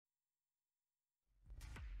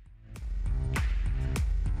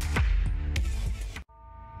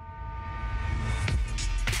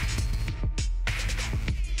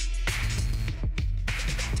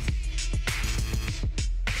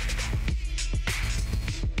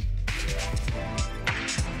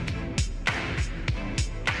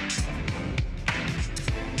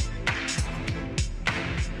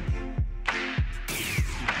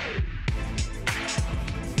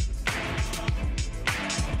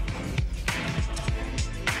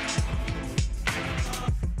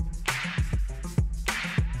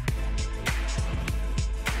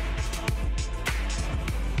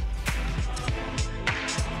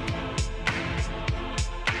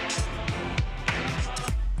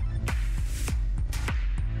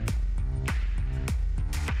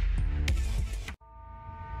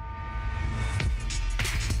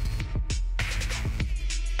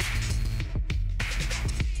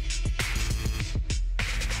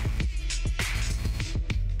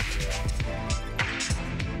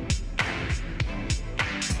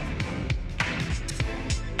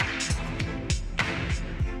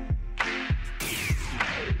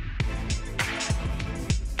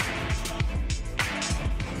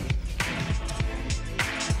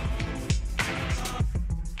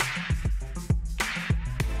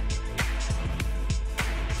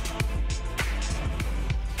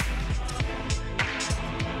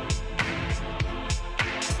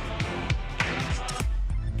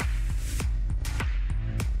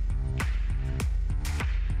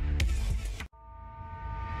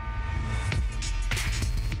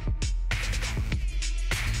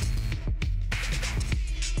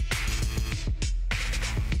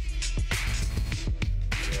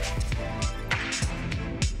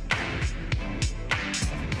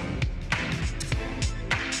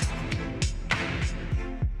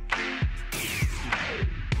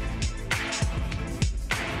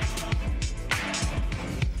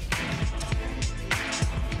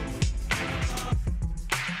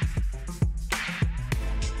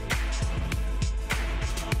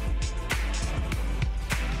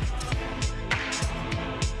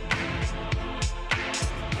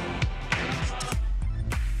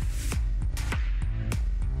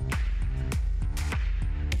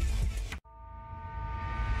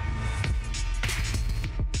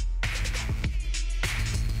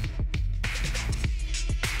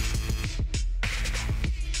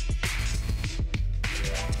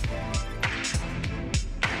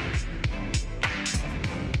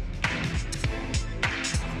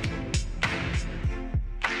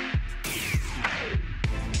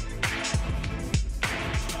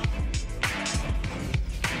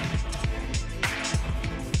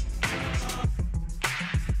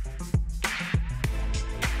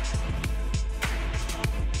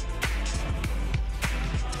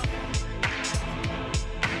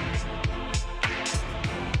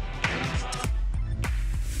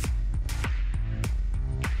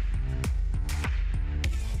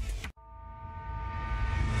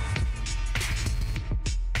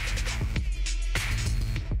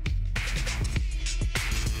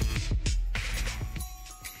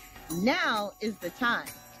Now is the time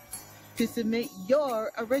to submit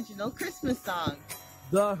your original Christmas song.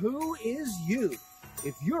 The Who is You.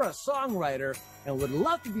 If you're a songwriter and would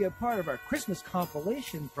love to be a part of our Christmas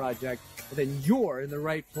compilation project, then you're in the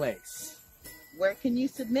right place. Where can you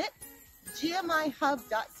submit?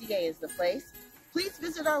 GMIHub.ca is the place. Please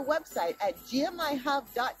visit our website at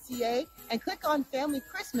GMIHub.ca and click on Family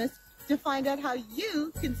Christmas to find out how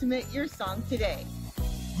you can submit your song today.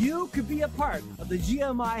 You could be a part of the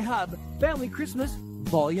GMI Hub Family Christmas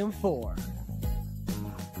Volume 4.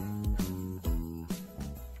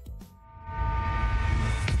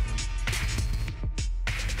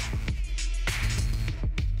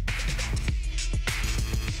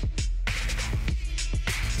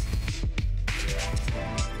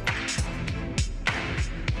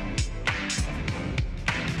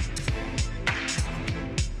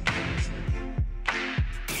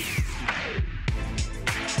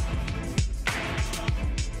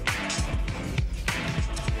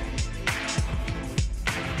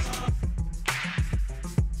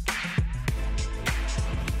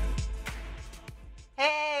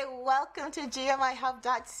 Welcome to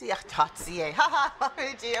GMIHub.ca. Haha,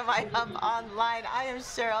 GMI Hub Online. I am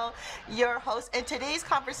Cheryl, your host, and today's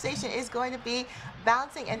conversation is going to be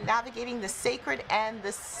balancing and navigating the sacred and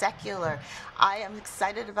the secular. I am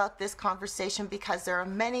excited about this conversation because there are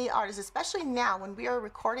many artists, especially now when we are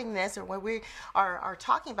recording this or when we are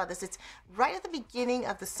talking about this. It's right at the beginning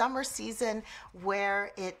of the summer season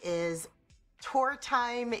where it is tour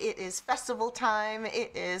time, it is festival time,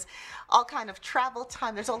 it is all kind of travel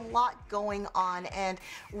time. There's a lot going on, and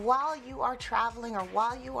while you are traveling or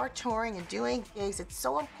while you are touring and doing gigs, it's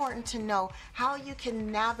so important to know how you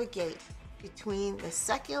can navigate between the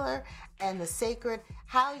secular and the sacred,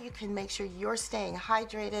 how you can make sure you're staying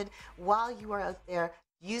hydrated while you are out there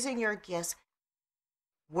using your gifts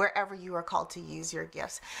wherever you are called to use your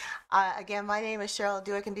gifts. Again, my name is Cheryl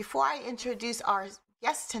Dewick, and before I introduce our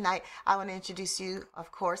guest tonight, I want to introduce you,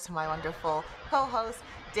 of course, to my wonderful co-host,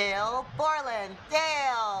 Dale Borland.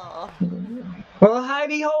 Dale! Well,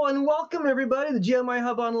 hi-de-ho, and welcome, everybody, to GMI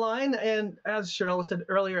Hub Online. And as Cheryl said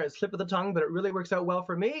earlier, it's slip of the tongue, but it really works out well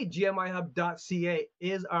for me. GMIHub.ca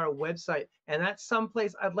is our website, and that's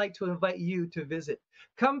someplace I'd like to invite you to visit.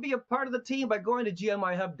 Come be a part of the team by going to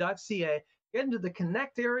GMIHub.ca, get into the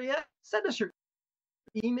Connect area, send us your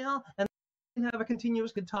email, and have a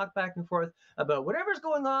continuous good talk back and forth about whatever's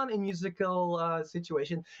going on in musical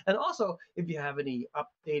situation. And also, if you have any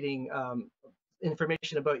updating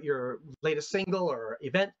information about your latest single or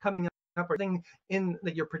event coming up or thing in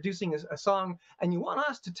that you're producing a song and you want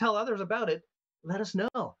us to tell others about it, let us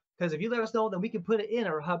know. Because if you let us know, then we can put it in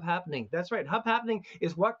our Hub Happening. That's right. Hub Happening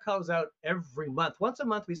is what goes out every month. Once a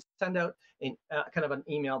month, we send out kind of an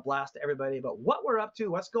email blast to everybody about what we're up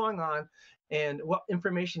to, what's going on, and what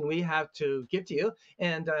information we have to give to you.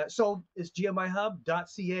 And so it's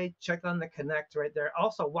GMIHub.ca. Check on the Connect right there.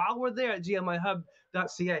 Also, while we're there at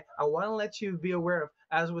GMIHub.ca, I want to let you be aware of,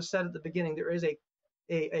 as was said at the beginning, there is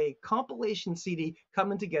a compilation CD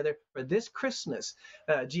coming together for this Christmas.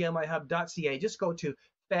 GMIHub.ca. Just go to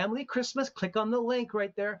Family Christmas, click on the link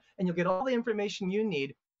right there, and you'll get all the information you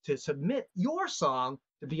need to submit your song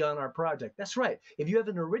to be on our project. That's right. If you have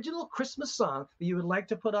an original Christmas song that you would like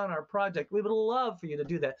to put on our project, we would love for you to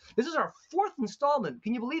do that. This is our fourth installment.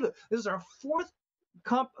 Can you believe it? This is our fourth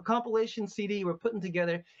compilation CD we're putting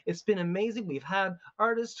together. It's been amazing. We've had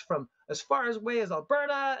artists from as far away as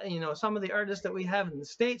Alberta, and some of the artists that we have in the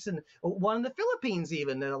States, and one in the Philippines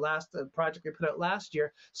even, the last project we put out last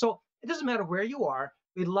year. So it doesn't matter where you are.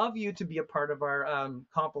 We'd love you to be a part of our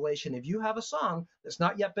compilation. If you have a song that's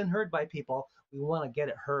not yet been heard by people, we want to get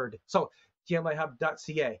it heard. So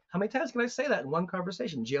GMIHub.ca. How many times can I say that in one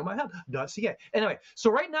conversation? GMIHub.ca. Anyway,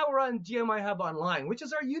 so right now we're on GMI Hub Online, which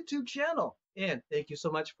is our YouTube channel. And thank you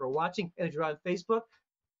so much for watching. And if you're on Facebook,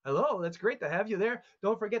 hello, that's great to have you there.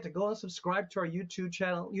 Don't forget to go and subscribe to our YouTube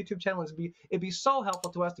channel. It'd be so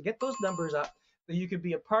helpful to us to get those numbers up, that you could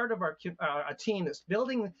be a part of our a team that's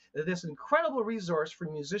building this incredible resource for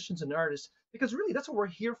musicians and artists, because really that's what we're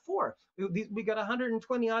here for. We got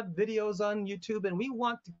 120 odd videos on YouTube, and we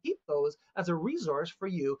want to keep those as a resource for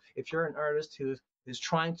you if you're an artist who is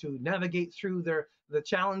trying to navigate through the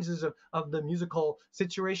challenges of the musical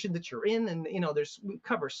situation that you're in. And we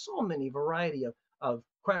cover so many variety of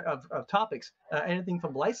topics, anything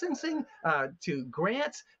from licensing to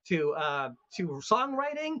grants to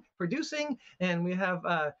songwriting, producing, and we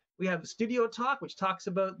have Studio Talk, which talks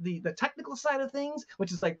about the technical side of things,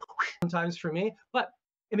 which is like sometimes for me, but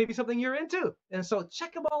it may be something you're into. And so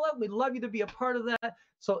check them all out. We'd love you to be a part of that.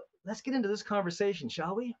 So let's get into this conversation,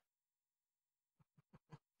 shall we?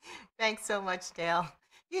 Thanks so much, Dale.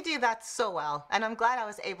 You do that so well, and I'm glad I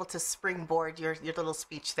was able to springboard your little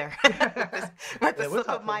speech there with the That was slip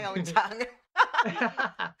of my helpful. own tongue.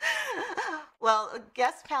 Well,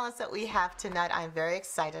 guest panelists that we have tonight, I'm very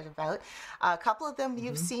excited about. A couple of them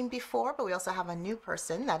you've Mhm. seen before, but we also have a new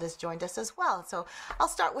person that has joined us as well. So I'll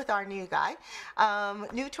start with our new guy.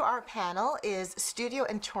 New to our panel is studio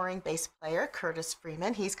and touring bass player Curtis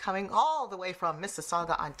Freeman. He's coming all the way from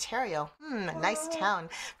Mississauga, Ontario. A nice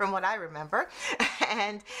town from what I remember.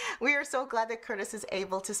 And we are so glad that Curtis is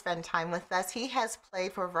able to spend time with us. He has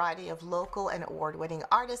played for a variety of local and award-winning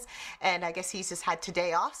artists, and I guess he's just had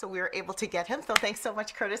today off, so we were able to get him. So thanks so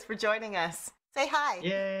much, Curtis, for joining us. Say hi.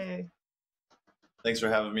 Yay. Thanks for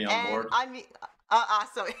having me on And board.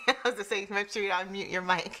 awesome. I was just saying, make sure you unmute your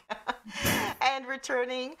mic. And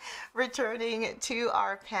returning to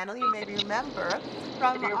our panel, you may remember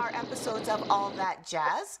from our episodes of All That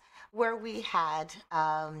Jazz, where we had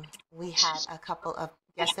a couple of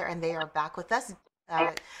guests there, and they are back with us.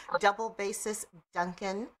 Double bassist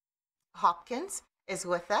Duncan Hopkins is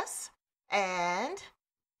with us, and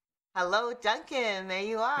hello, Duncan. There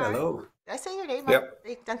you are. Hello. Did I say your name?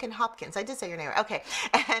 Yep. Duncan Hopkins. I did say your name. Okay.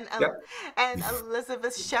 And Yep. and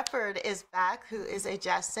Elizabeth Shepherd is back, who is a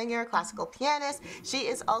jazz singer, classical pianist. She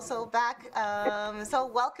is also back. So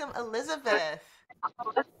welcome, Elizabeth.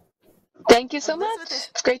 Thank you so Elizabeth much. is-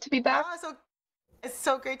 It's great to be back. So it's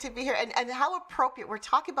so great to be here, and how appropriate. We're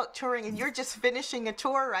talking about touring, and you're just finishing a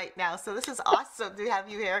tour right now. So this is awesome to have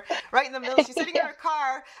you here, right in the middle. She's sitting in her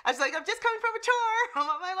car. I was like, I'm just coming from a tour. I'm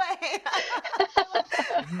on my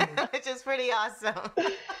way, which is pretty awesome.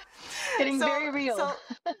 Getting very real.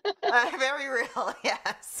 Very real,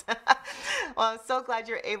 yes. Well, I'm so glad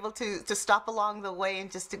you're able to stop along the way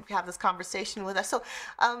and just to have this conversation with us. So,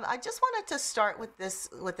 I just wanted to start with this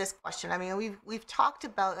question. I mean, we've talked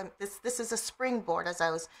about this is a springboard, as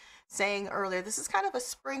I was saying earlier. This is kind of a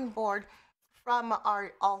springboard from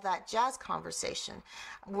our All That Jazz conversation,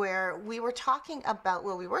 where we were talking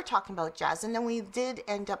about jazz, and then we did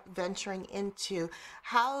end up venturing into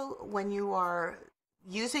how, when you are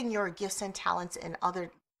using your gifts and talents in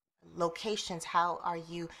other locations, how are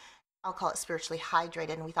you, I'll call it, spiritually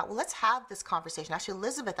hydrated. And we thought, well, let's have this conversation. Actually,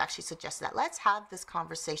 Elizabeth actually suggested that. Let's have this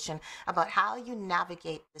conversation about how you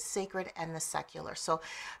navigate the sacred and the secular. So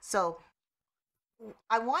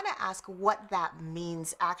I want to ask what that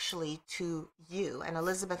means actually to you. And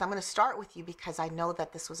Elizabeth, I'm going to start with you because I know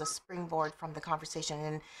that this was a springboard from the conversation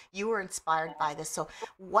and you were inspired by this. So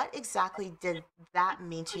what exactly did that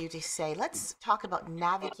mean to you to say, let's talk about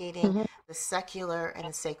navigating the secular and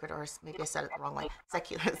the sacred, or maybe I said it the wrong way,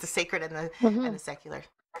 secular, the sacred and the secular.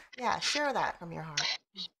 Yeah, share that from your heart.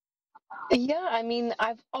 Yeah, I mean,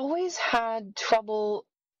 I've always had trouble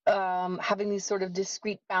having these sort of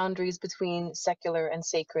discrete boundaries between secular and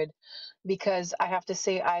sacred, because I have to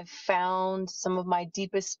say I've found some of my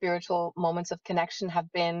deepest spiritual moments of connection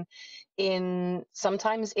have been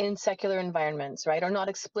sometimes in secular environments, right? Or not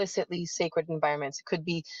explicitly sacred environments. It could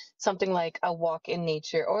be something like a walk in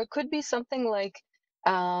nature, or it could be something like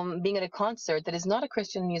being at a concert that is not a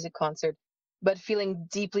Christian music concert, but feeling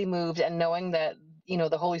deeply moved and knowing that,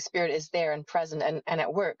 the Holy Spirit is there and present and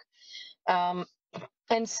at work.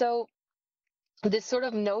 And so this sort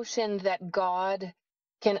of notion that God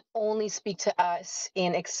can only speak to us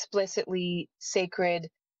in explicitly sacred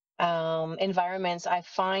environments, I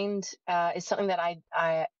find is something that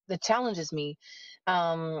that challenges me.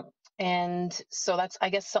 And so that's, I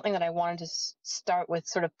guess, something that I wanted to start with,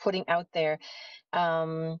 sort of putting out there.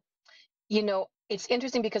 Um, it's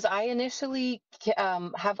interesting because I initially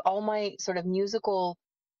have all my sort of musical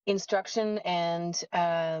instruction and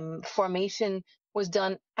formation was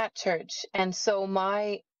done at church, and so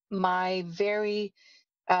my very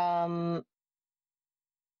my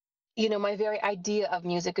very idea of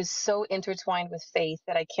music is so intertwined with faith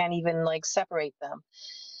that I can't even like separate them.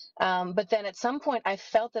 But then at some point I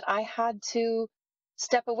felt that I had to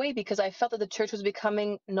step away, because I felt that the church was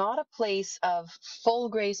becoming not a place of full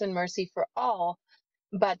grace and mercy for all,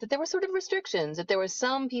 but that there were sort of restrictions, that there were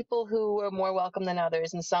some people who were more welcome than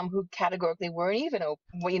others and some who categorically weren't even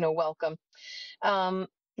welcome. And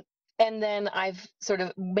then I've sort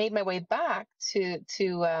of made my way back to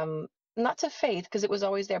not to faith, because it was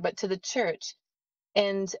always there, but to the church,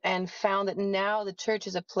 and found that now the church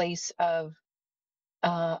is a place of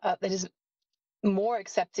that is more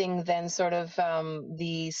accepting than sort of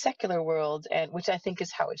the secular world, and which I think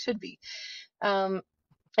is how it should be.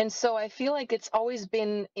 And so I feel like it's always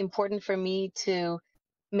been important for me to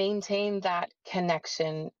maintain that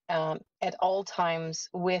connection at all times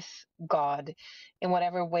with God in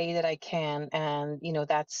whatever way that I can. And,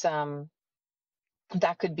 that's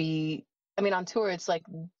that could be I mean, on tour, it's like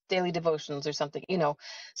daily devotions or something,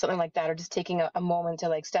 something like that, or just taking a moment to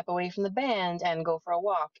like step away from the band and go for a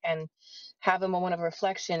walk and have a moment of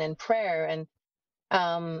reflection and prayer. And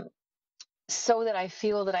um, so that I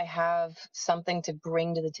feel that I have something to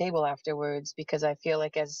bring to the table afterwards, because I feel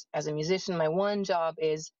like as a musician, my one job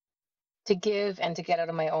is to give and to get out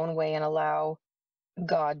of my own way and allow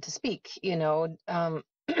God to speak, not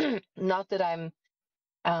that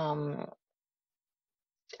um,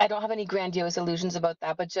 I don't have any grandiose illusions about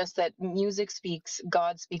that, but just that music speaks,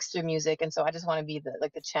 God speaks through music. And so I just want to be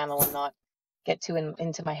the channel and not get too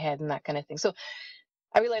into my head and that kind of thing. So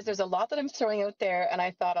I realize there's a lot that I'm throwing out there, and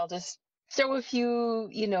I thought I'll just throw a few,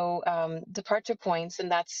 departure points. And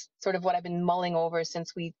that's sort of what I've been mulling over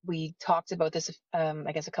since we talked about this,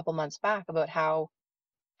 I guess a couple months back, about how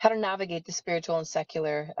to navigate the spiritual and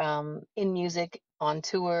secular in music, on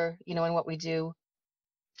tour, and what we do.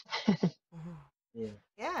 Mhm. Yeah.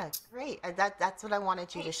 Yeah, great. That's what I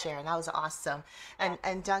wanted you to share, and that was awesome.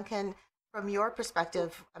 And Duncan, from your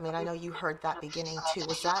perspective, I mean, I know you heard that beginning too.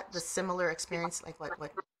 Was that the similar experience, like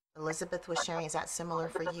what Elizabeth was sharing? Is that similar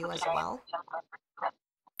for you as well?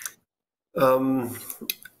 Um,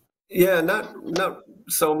 yeah, not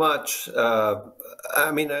so much.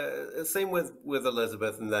 I mean, same with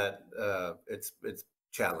Elizabeth in that it's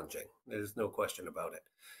challenging. There's no question about it.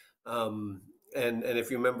 Um, and if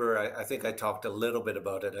you remember, I think I talked a little bit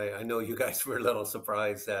about it. I know you guys were a little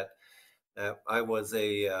surprised that I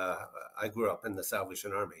grew up in the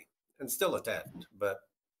Salvation Army and still attend, but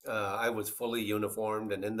I was fully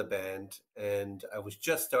uniformed and in the band, and I was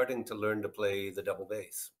just starting to learn to play the double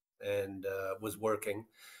bass and was working.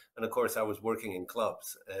 And of course, I was working in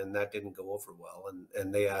clubs, and that didn't go over well.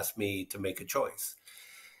 And they asked me to make a choice.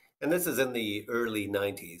 And this is in the early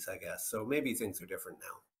 90s, I guess. So maybe things are different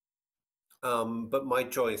now. But my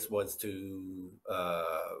choice was to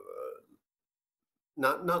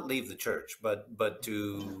not leave the church, but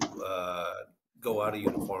to go out of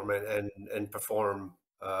uniform and perform,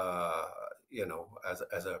 as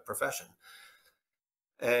a profession.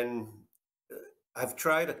 And I've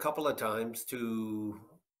tried a couple of times to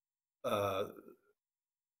uh,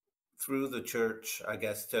 through the church, I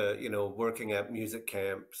guess, to working at music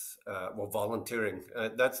camps, volunteering.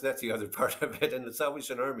 That's the other part of it. In the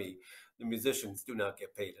Salvation Army, the musicians do not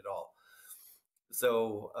get paid at all.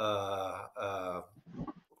 So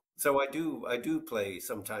so I do play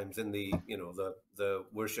sometimes in the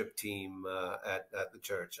worship team at the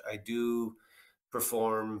church. I do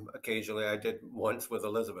perform occasionally. I did once with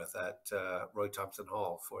Elizabeth at Roy Thompson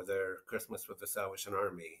Hall for their Christmas with the Salvation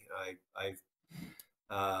Army.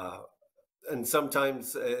 And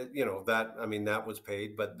sometimes that was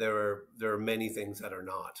paid, but there are many things that are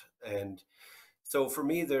not. And so for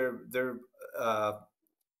me, uh,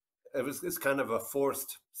 it's kind of a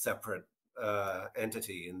forced separate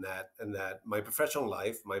entity in that my professional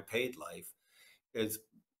life, my paid life, is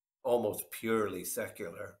almost purely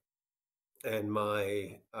secular, and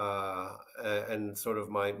and sort of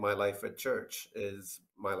my life at church is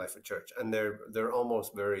my life at church, and they're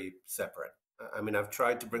almost very separate. I mean, I've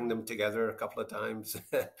tried to bring them together a couple of times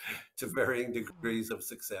to varying degrees of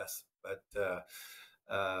success, but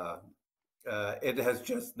it has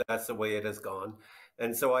just, that's the way it has gone.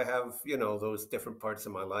 And so I have, those different parts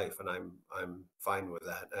of my life, and I'm fine with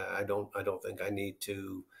that. I don't think I need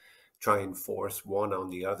to try and force one on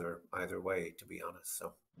the other either way, to be honest.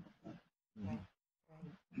 So. Right,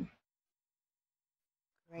 right.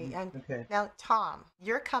 Great. And Okay. now, Tom,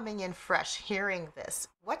 you're coming in fresh hearing this.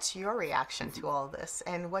 What's your reaction to all this?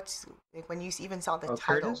 And what's, like, when you even saw the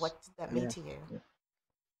title, Curtis? what did that mean Yeah. to you? Yeah.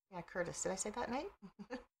 Yeah, Curtis. Did I say that right?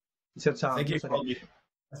 You said Tom. I think you It's okay. called me.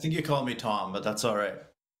 I think you called me Tom, but that's all right.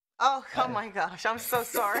 Oh my gosh. I'm so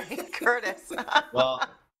sorry, Curtis. Well,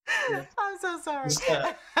 I'm so sorry.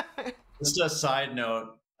 just a side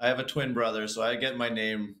note. I have a twin brother, so I get my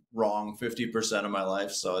name wrong 50% of my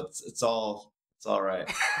life. So it's all right.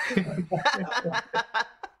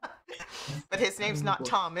 But his name's not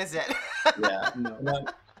Tom, is it? Yeah. No.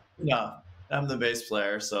 No, I'm the bass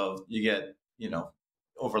player, so you get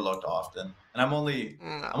overlooked often. And I'm only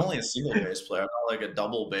a single bass player. I'm not like a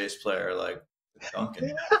double bass player like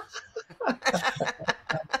Duncan.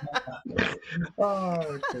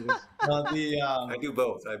 Oh, Curtis. I do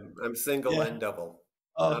both. I'm single Yeah. and double,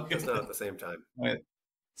 Oh, just not at the same time. Wait,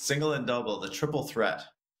 single and double, the triple threat.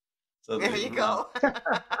 So There you go.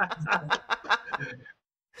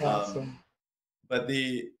 Awesome. But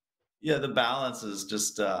the balance is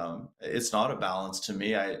just it's not a balance to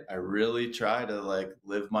me. I really try to like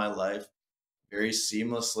live my life very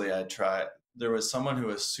seamlessly. There was someone who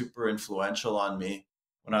was super influential on me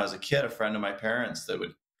when I was a kid, a friend of my parents, that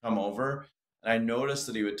would come over, and I noticed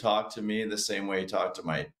that he would talk to me the same way he talked to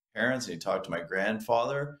my parents and he talked to my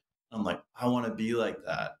grandfather. I'm like, I want to be like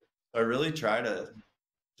that. So I really try to,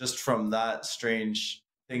 just from that strange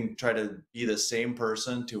thing, try to be the same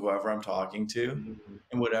person to whoever I'm talking to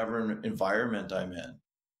in whatever environment I'm in.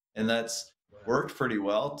 And that's worked pretty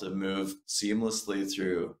well to move seamlessly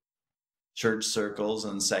through church circles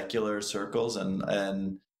and secular circles.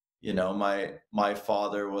 And you know, my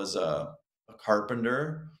father was a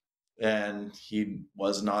carpenter, and he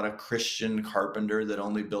was not a Christian carpenter that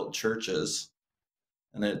only built churches.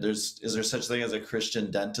 And is there such thing as a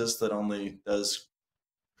Christian dentist that only does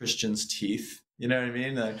Christian's teeth? You know what I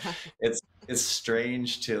mean? Like, it's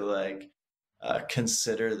strange to like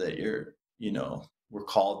consider that we're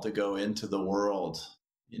called to go into the world,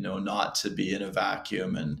 not to be in a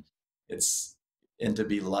vacuum, it's and to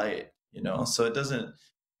be light. So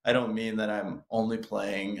I don't mean that I'm only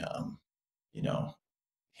playing you know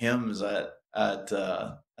hymns at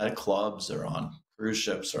clubs or on cruise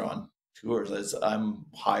ships or on tours. I'm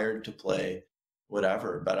hired to play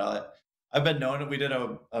whatever. But I've been known. We did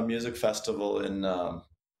a music festival in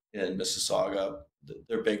Mississauga,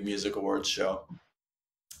 their big music awards show,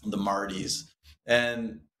 the Martys,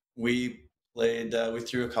 and we played. We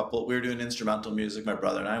threw a couple. We were doing instrumental music, my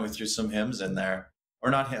brother and I. We threw some hymns in there, or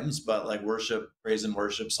not hymns, but like worship, praise and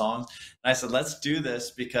worship songs. And I said, let's do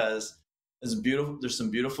this because it's beautiful. There's some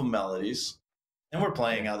beautiful melodies, and we're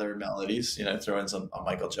playing other melodies. Throw in a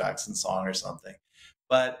Michael Jackson song or something.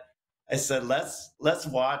 But I said, let's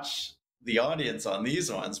watch the audience on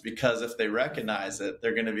these ones, because if they recognize it,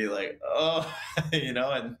 they're going to be like, oh,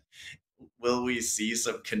 and will we see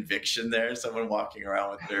some conviction there? Someone walking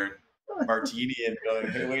around with their martini and going,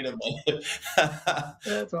 hey, wait a minute.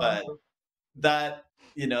 That's But awesome. that,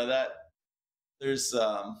 that there's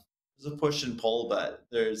a push and pull, but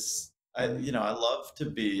I love to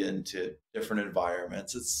be into different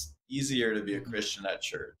environments. It's easier to be a Christian at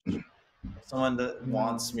church. Someone that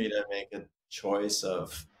wants me to make a choice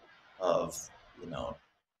of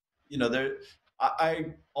there.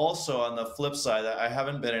 I also, on the flip side, I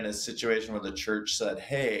haven't been in a situation where the church said,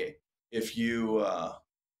 hey, if you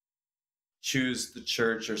choose the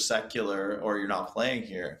church or secular, or you're not playing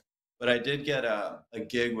here. But I did get a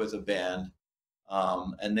gig with a band,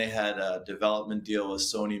 and they had a development deal with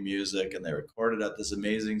Sony Music, and they recorded at this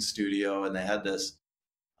amazing studio, and they had this,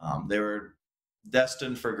 they were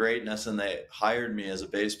destined for greatness, and they hired me as a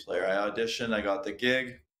bass player. I auditioned, I got the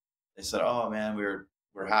gig. They said, oh man, we're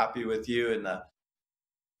happy with you.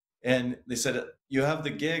 And they said, you have the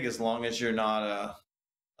gig as long as you're not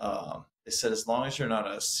they said, as long as you're not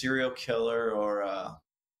a serial killer or a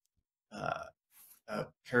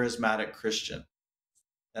charismatic Christian.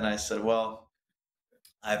 And I said, well,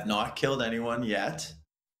 I've not killed anyone yet.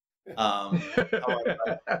 However,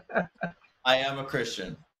 I am a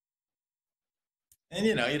Christian. And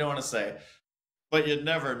you don't want to say, but you'd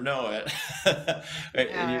never know it. Right?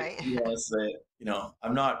 Yeah, You want to say,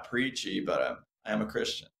 I'm not preachy, but I am a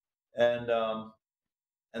Christian. And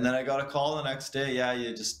then I got a call the next day. Yeah,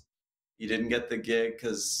 you didn't get the gig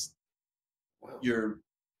because your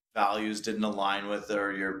values didn't align with it,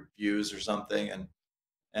 or your views or something.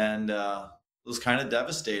 And it was kind of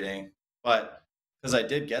devastating, but because I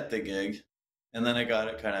did get the gig, and then I got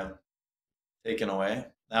it kind of taken away.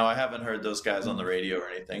 Now I haven't heard those guys on the radio or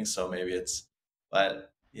anything, so maybe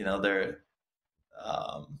but they're,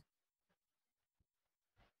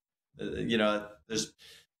 there's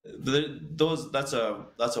that's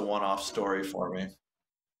a one-off story for me.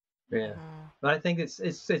 Yeah, but I think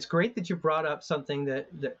it's great that you brought up something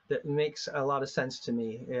that makes a lot of sense to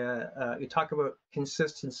me. You talk about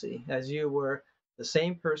consistency, as you were the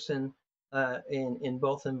same person in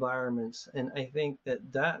both environments, and I think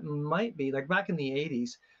that might be like back in the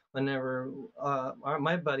 '80s, whenever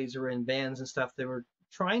my buddies were in bands and stuff, they were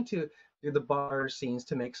trying to do the bar scenes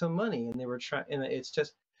to make some money, and they were trying, and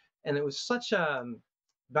it was such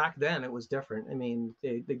back then it was different. I mean,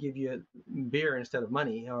 they give you beer instead of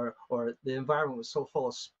money, or the environment was so full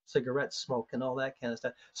of cigarette smoke and all that kind of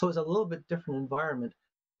stuff. So it's a little bit different environment.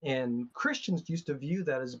 And Christians used to view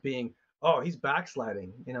that as being, oh, he's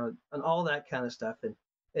backsliding, and all that kind of stuff.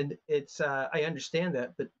 And it's I understand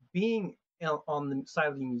that, but being on the side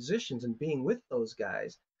of the musicians and being with those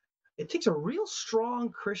guys, it takes a real strong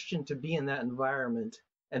Christian to be in that environment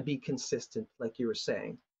and be consistent, like you were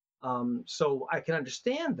saying. So I can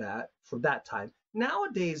understand that for that time.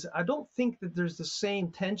 Nowadays, I don't think that there's the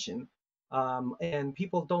same tension, and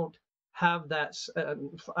people don't have that.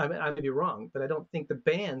 I may be wrong, but I don't think the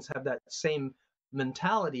bands have that same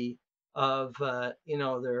mentality of they're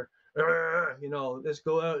let's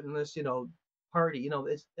go out and let's party. You know,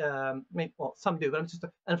 it's well, some do,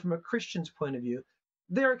 but and from a Christian's point of view,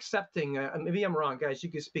 they're accepting. Maybe I'm wrong, guys.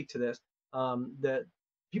 You can speak to this. That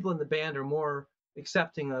people in the band are more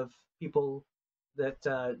accepting of people that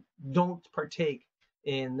don't partake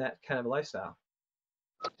in that kind of lifestyle.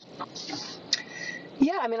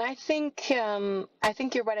 Yeah, I mean, I think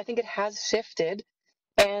you're right. I think it has shifted,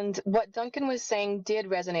 and what Duncan was saying did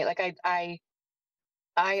resonate. Like I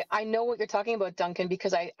know what you're talking about, Duncan,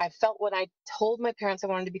 because I felt when I told my parents I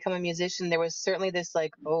wanted to become a musician, there was certainly this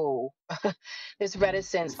like, oh, this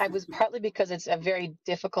reticence. I was partly because it's a very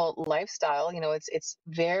difficult lifestyle. You know, it's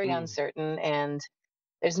very uncertain and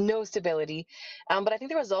there's no stability. But I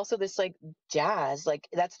think there was also this like jazz, like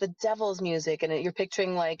that's the devil's music, and you're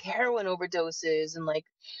picturing like heroin overdoses and like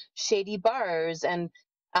shady bars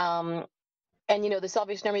um and you know the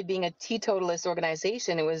Salvation Army being a teetotalist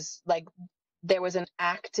organization, it was like there was an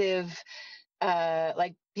active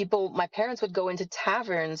like people, my parents would go into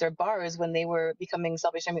taverns or bars when they were becoming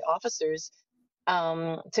Salvation Army officers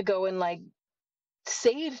to go and like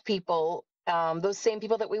save people, those same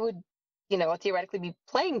people that we would, you know, theoretically be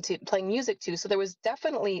playing music to. So there was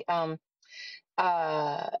definitely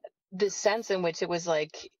uh, this sense in which it was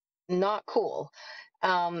like not cool.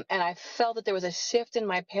 And I felt that there was a shift in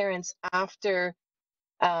my parents after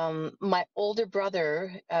my older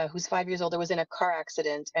brother, who's 5 years older, was in a car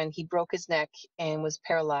accident and he broke his neck and was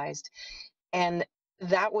paralyzed. And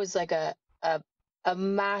that was like a, a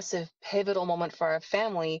massive pivotal moment for our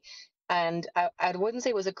family. And I wouldn't say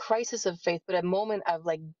it was a crisis of faith, but a moment of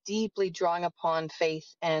like deeply drawing upon faith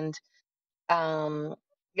um,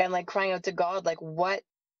 and like crying out to God, like, what,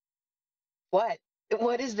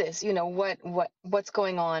 what is this? You know, what's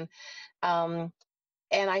going on? Um,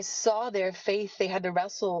 and I saw their faith. They had to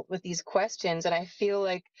wrestle with these questions. And I feel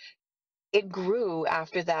like it grew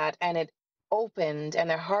after that and it opened and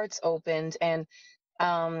their hearts opened. And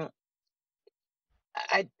um,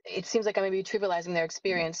 it seems like I may be trivializing their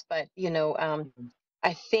experience, but you know,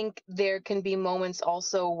 I think there can be moments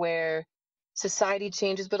also where society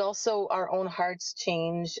changes, but also our own hearts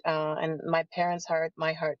change, and my parents' heart,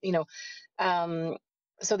 my heart, you know. Um,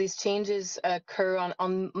 so these changes occur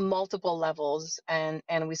on multiple levels, and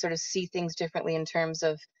we sort of see things differently in terms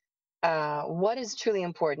of what is truly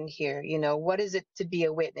important here. You know, what is it to be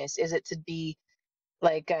a witness? Is it to be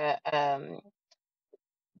like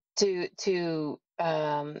to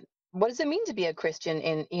what does it mean to be a Christian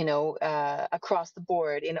in, you know, across the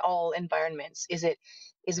board in all environments? Is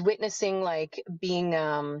witnessing like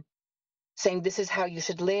being saying this is how you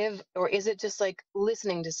should live, or is it just like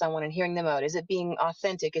listening to someone and hearing them out? Is it being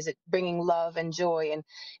authentic? Is it bringing love and joy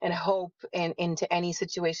and hope into any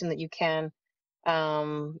situation that you can?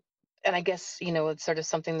 And I guess, you know, it's sort of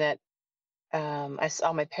something that I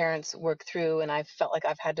saw my parents work through, and I felt like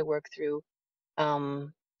I've had to work through.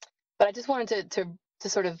 Um, but I just wanted to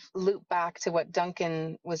sort of loop back to what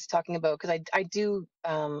Duncan was talking about, because I do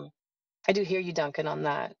hear you, Duncan, on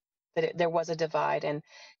that there was a divide, and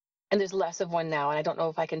there's less of one now. And I don't know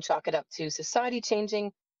if I can chalk it up to society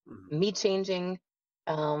changing, me changing,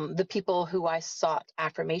 the people who I sought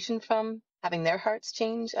affirmation from having their hearts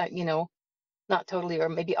change. You know, not totally, or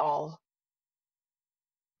maybe all.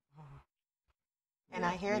 And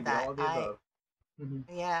I hear Maybe that. all of the above.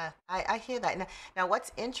 Mm-hmm. Yeah, I hear that. Now,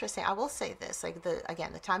 what's interesting, I will say this, like the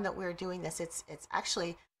time that we're doing this, it's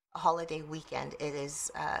actually a holiday weekend. It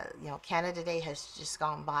is, you know, Canada Day has just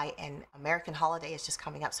gone by and American holiday is just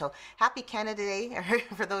coming up. So happy Canada Day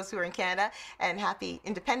for those who are in Canada, and happy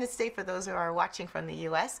Independence Day for those who are watching from the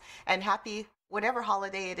US, and happy whatever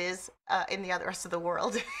holiday it is in the other rest of the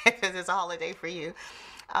world, if it is a holiday for you.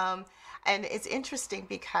 Um, and it's interesting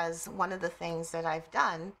because one of the things that I've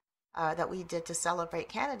done that we did to celebrate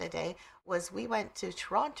Canada Day was we went to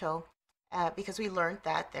Toronto because we learned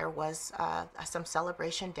that there was some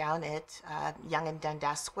celebration down at Yonge and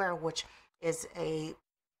Dundas Square, which is a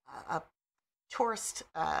tourist,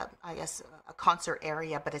 I guess, a concert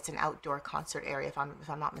area, but it's an outdoor concert area if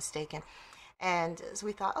I'm not mistaken. And so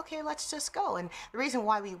we thought, okay, let's just go. And the reason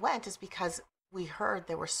why we went is because we heard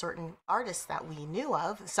there were certain artists that we knew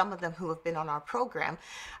of, some of them who have been on our program.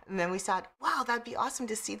 And then we thought, wow, that'd be awesome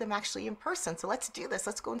to see them actually in person. So let's do this.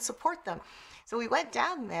 Let's go and support them. So we went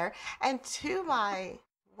down there, and to my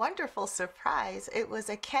wonderful surprise, it was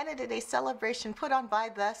a Canada Day celebration put on by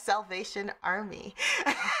the Salvation Army.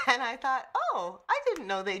 And I thought, oh, I didn't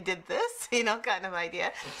know they did this, you know, kind of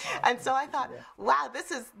idea. And so I thought, wow,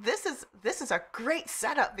 this is a great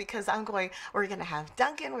setup, because we're going to have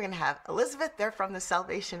Duncan, we're going to have Elizabeth. They're from the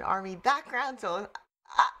Salvation Army background. So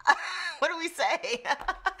what do we say?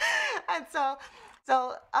 And so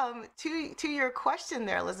To your question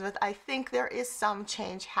there, Elizabeth, I think there is some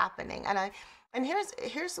change happening, and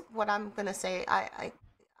here's what I'm going to say.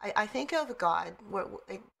 I think of God.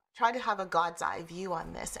 I try to have a God's eye view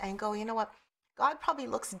on this and go, you know what? God probably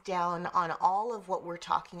looks down on all of what we're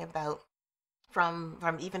talking about from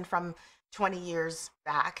 20 years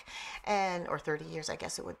back, and or 30 years, I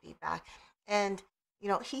guess it would be back, and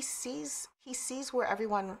he sees where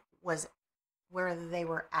everyone was, where they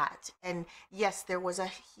were at. And yes, there was a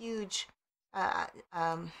huge, uh,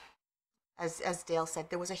 um, as Dale said,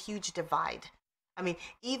 there was a huge divide. I mean,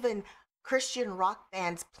 even Christian rock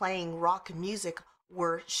bands playing rock music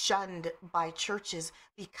were shunned by churches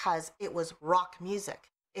because it was rock music.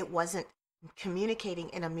 It wasn't communicating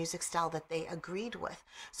in a music style that they agreed with.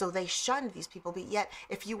 So they shunned these people. But yet,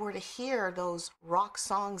 if you were to hear those rock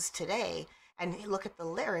songs today and look at the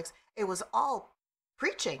lyrics, it was all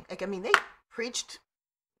preaching. Like, I mean, they preached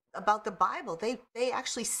about the Bible. They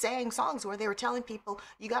actually sang songs where they were telling people,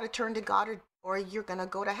 you got to turn to God, or you're going to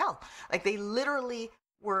go to hell. Like, they literally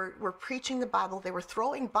were preaching the Bible. They were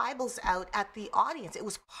throwing Bibles out at the audience. It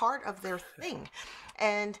was part of their thing.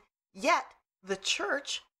 And yet the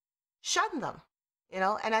church shunned them,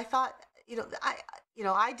 and I thought,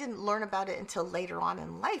 I didn't learn about it until later on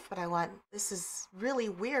in life, but I went, this is really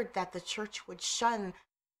weird that the church would shun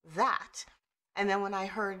that. And then when I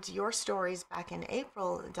heard your stories back in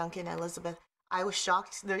April, Duncan and Elizabeth, I was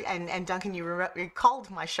shocked. And Duncan, you recalled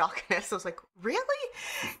my shockness. I was like, really?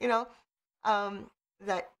 You know,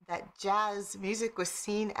 that jazz music was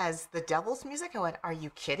seen as the devil's music. I went, are you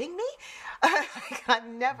kidding me? I've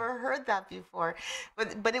never heard that before.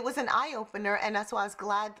 But it was an eye opener, and that's why I was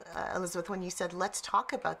glad, Elizabeth, when you said let's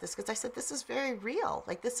talk about this, because I said this is very real.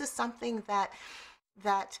 Like, this is something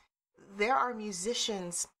that there are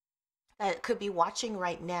musicians that could be watching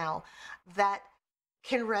right now that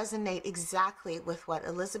can resonate exactly with what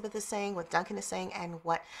Elizabeth is saying, what Duncan is saying, and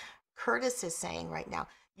what Curtis is saying right now.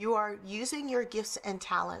 You are using your gifts and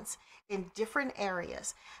talents in different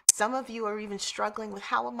areas. Some of you are even struggling with,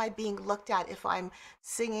 how am I being looked at if I'm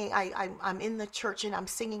singing? I'm in the church and I'm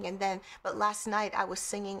singing, but last night I was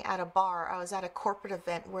singing at a bar. I was at a corporate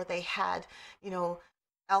event where they had,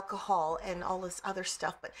 alcohol and all this other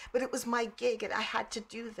stuff, but it was my gig and I had to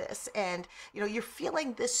do this. And you're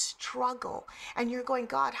feeling this struggle, and you're going,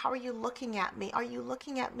 God, how are you looking at me? Are you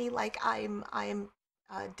looking at me like I'm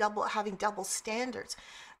having double standards?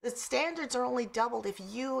 The standards are only doubled if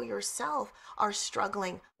you yourself are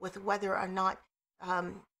struggling with whether or not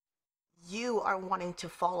you are wanting to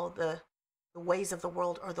follow the ways of the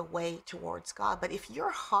world or the way towards God. But if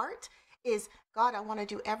your heart is, God, I want to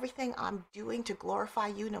do everything I'm doing to glorify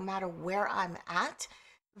you no matter where I'm at,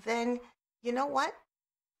 then you know what?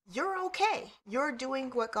 You're okay. You're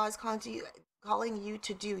doing what God's calling you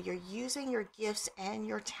to do. You're using your gifts and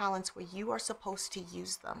your talents where you are supposed to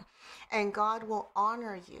use them. And God will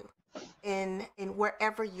honor you in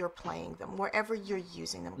wherever you're playing them, wherever you're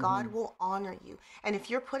using them. God will honor you. And if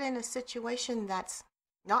you're put in a situation that's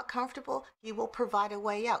not comfortable, he will provide a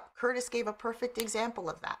way out. Curtis gave a perfect example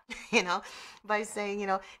of that, by saying,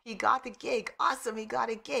 he got the gig. Awesome, he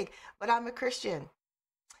got a gig, but I'm a Christian.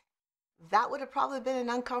 That would have probably been an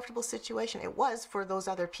uncomfortable situation. It was for those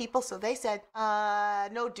other people. So they said,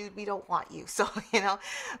 no, dude, we don't want you. So,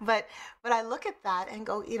 but I look at that and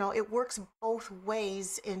go, it works both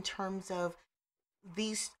ways in terms of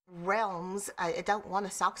these realms. I don't want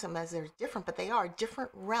to sock them as they're different, but they are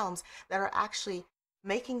different realms that are actually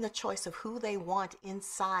making the choice of who they want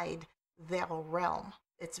inside their realm.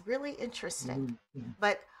 It's really interesting.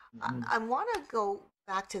 But I want to go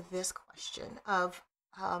back to this question of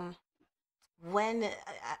when,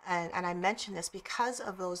 and I mention this because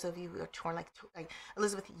of those of you who are torn, like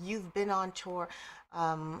Elizabeth, you've been on tour.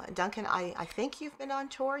 Duncan, I think you've been on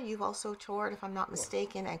tour. You've also toured, if I'm not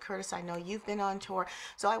mistaken. And Curtis, I know you've been on tour.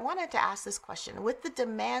 So I wanted to ask this question: with the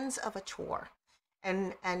demands of a tour,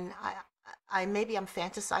 and maybe I'm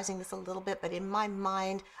fantasizing this a little bit, but in my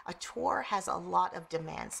mind, a tour has a lot of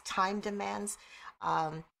demands, time demands.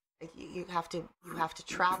 You have to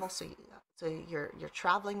travel, so you're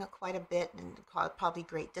traveling quite a bit and probably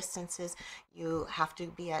great distances. You have to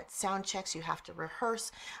be at sound checks. You have to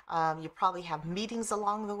rehearse. You probably have meetings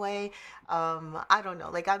along the way. I don't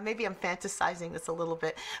know. Maybe I'm fantasizing this a little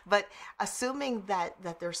bit, but assuming that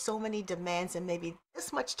there's so many demands and maybe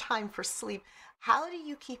this much time for sleep, how do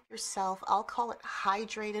you keep yourself, I'll call it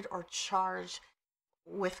hydrated or charged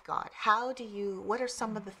with God? What are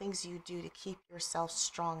some of the things you do to keep yourself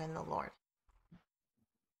strong in the Lord?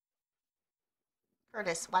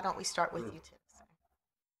 Curtis, why don't we start with you today?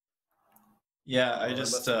 Yeah,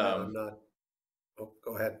 I'm not. Oh,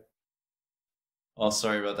 go ahead. Well,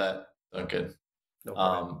 sorry about that, Duncan. No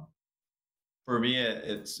problem. For me,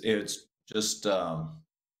 it's just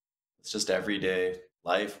everyday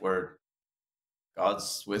life where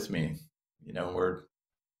God's with me. You know,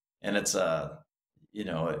 and it's you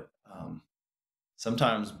know,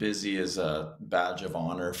 sometimes busy is a badge of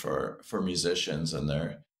honor for musicians, and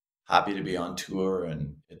they're happy to be on tour,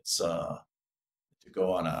 and it's to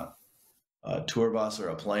go on a tour bus or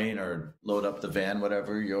a plane or load up the van,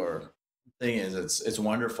 whatever your thing is. It's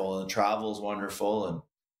wonderful, and travel is wonderful,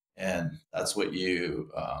 and that's what you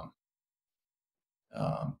um,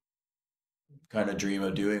 kind of dream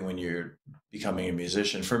of doing when you're becoming a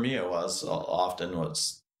musician. For me, it was often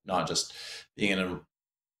was not just being in a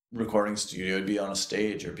recording studio, it'd be on a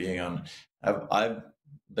stage or being on. I've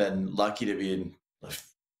been lucky to be in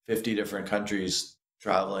 50 different countries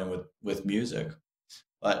traveling with music,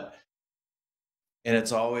 but and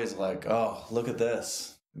it's always like, oh, look at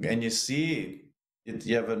this, and you see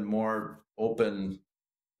you have a more open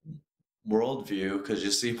worldview because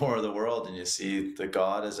you see more of the world, and you see the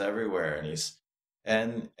God is everywhere, and he's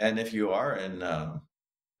and if you are in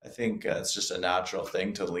I think it's just a natural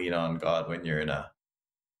thing to lean on God when you're in a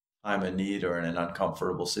time of need or in an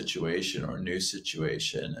uncomfortable situation or a new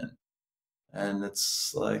situation, and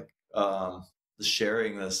it's like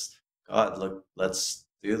sharing this, God, look, let's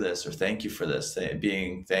do this, or thank you for this.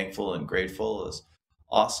 Being thankful and grateful is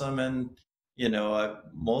awesome. And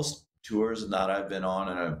most tours and that I've been on,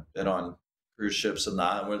 and I've been on cruise ships and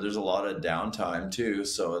that, where there's a lot of downtime too,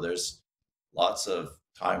 so there's lots of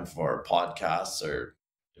time for podcasts or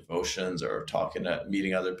devotions or talking to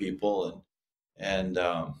meeting other people,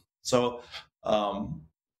 so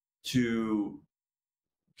to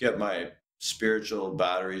get my spiritual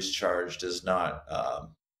batteries charged is not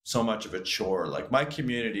so much of a chore. Like, my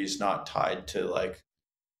community is not tied to like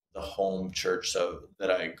the home church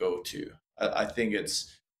that I go to. I think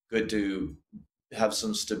it's good to have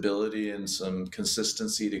some stability and some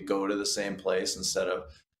consistency to go to the same place instead of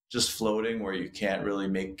just floating where you can't really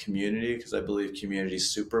make community, because I believe community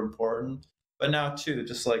is super important. But now too,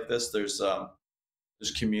 just like this, there's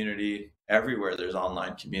community everywhere. There's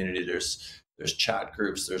online community. There's chat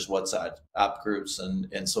groups. There's WhatsApp app groups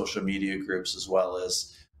and social media groups, as well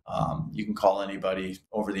as you can call anybody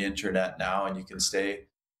over the internet now, and you can stay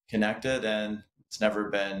connected. And it's never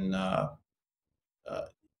been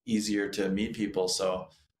easier to meet people.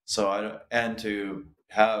 And to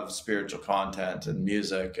have spiritual content and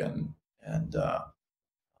music and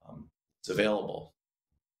it's available.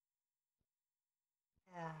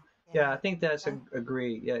 Yeah. Yeah, I think that's a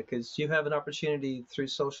great, yeah, because you have an opportunity through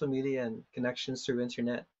social media and connections through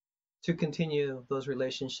internet to continue those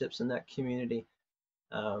relationships in that community.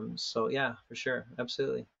 So yeah, for sure,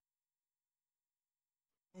 absolutely.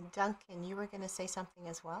 And Duncan, you were going to say something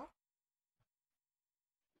as well?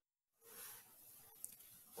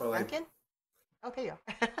 Well, Duncan? Okay, yeah.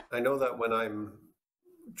 I know that when I'm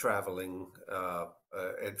traveling,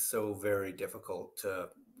 it's so very difficult to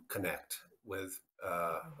connect with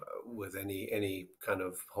any kind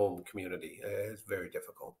of home community. It's very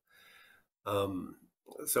difficult.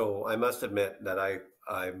 So I must admit that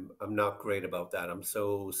I'm not great about that. I'm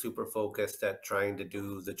so super focused at trying to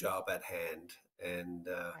do the job at hand, and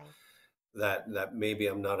Right. that maybe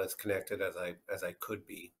I'm not as connected as I could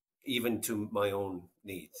be, even to my own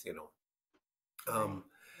needs. Right. Right.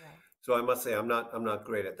 So I must say I'm not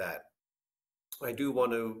great at that. I do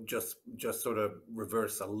want to just sort of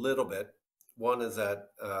reverse a little bit. One is that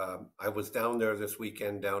I was down there this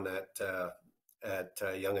weekend down at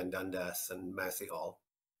Young and Dundas and Massey Hall.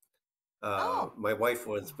 Oh, My wife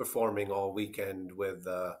was performing all weekend with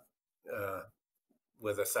a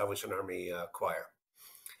Salvation Army choir,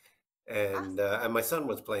 and awesome. my son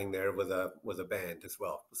was playing there with a band as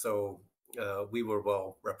well. So we were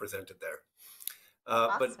well represented there.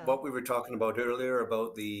 But Awesome. what we were talking about earlier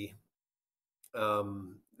about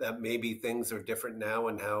that maybe things are different now,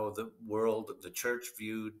 and how the church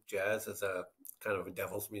viewed jazz as a kind of a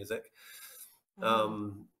devil's music.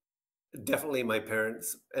 Mm. Definitely my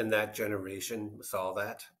parents and that generation saw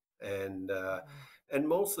that, and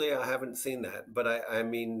mostly I haven't seen that, but I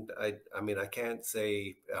mean I can't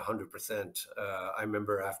say 100%. I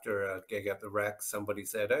remember after a gig at the Rec, somebody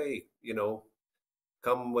said, hey,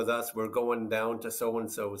 come with us, we're going down to so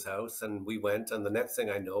and so's house, and we went, and the next thing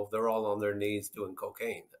I know, they're all on their knees doing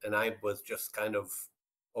cocaine, and I was just kind of,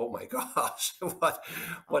 oh my gosh, what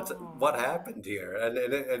Oh, happened here? And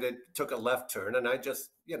it took a left turn, and I just,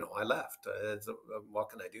 I left. What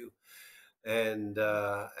can I do?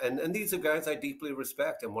 And these are guys I deeply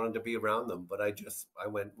respect and wanted to be around them, but I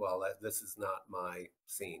went, well, this is not my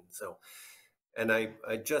scene. So And I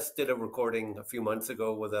just did a recording a few months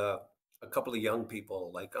ago with a couple of young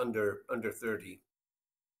people, like under 30.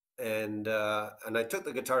 And I took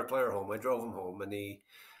the guitar player home. I drove him home, and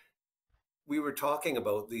we were talking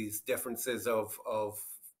about these differences of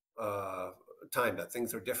time, that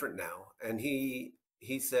things are different now. And he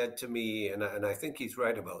said to me, and I think he's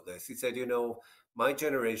right about this. He said, my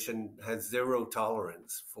generation has zero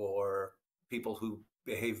tolerance for people who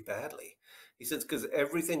behave badly. He says, because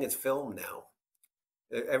everything is filmed now.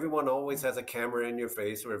 Everyone always has a camera in your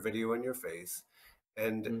face or a video in your face,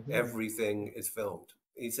 and everything is filmed.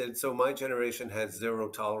 He said, so my generation has zero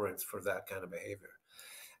tolerance for that kind of behavior.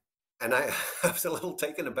 And I was a little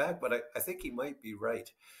taken aback, but I think he might be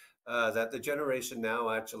right. That the generation now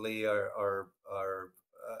actually are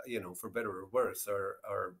for better or worse,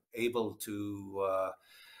 are able to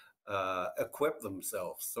equip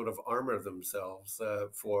themselves, sort of armor themselves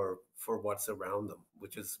for what's around them,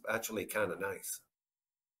 which is actually kind of nice.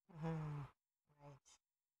 Right.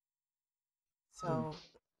 So,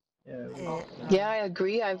 yeah, I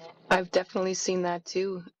agree. I've definitely seen that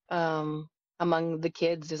too. Among the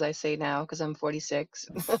kids, as I say now, because I'm 46.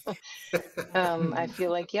 I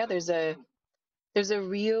feel like, yeah, there's a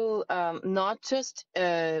real not just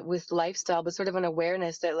with lifestyle, but sort of an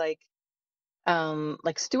awareness that like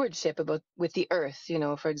stewardship about with the earth,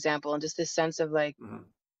 for example, and just this sense of like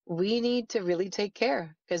we need to really take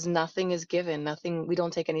care because nothing is given, nothing, we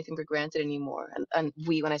don't take anything for granted anymore. And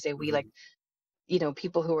we, when I say we, like,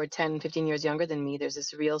 people who are 10, 15 years younger than me, there's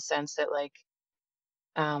this real sense that like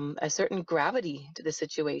a certain gravity to the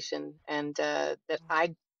situation, and that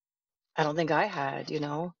I don't think I had.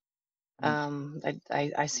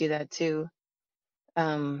 I see that too.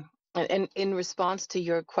 And in response to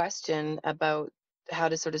your question about how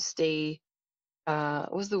to sort of stay,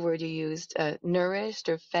 what was the word you used? Nourished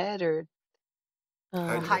or fed or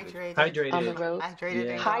hydrated. on the road? Hydrated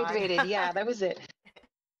and gone. Hydrated. Yeah, that was it.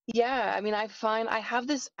 Yeah, I mean, I find I have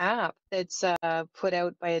this app that's put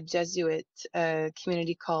out by a Jesuit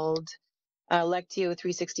community called Lectio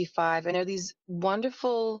 365, and they're these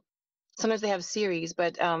wonderful. Sometimes they have series,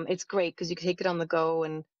 but it's great because you can take it on the go,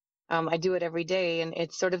 and I do it every day, and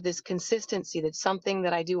it's sort of this consistency. That's something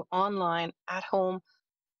that I do online at home,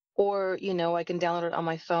 or I can download it on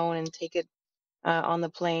my phone and take it on the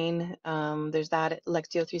plane. There's that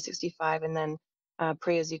Lectio 365, and then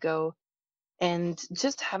Pray as you go, and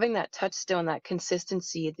just having that touchstone, that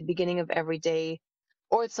consistency at the beginning of every day,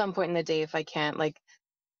 or at some point in the day if I can't. Like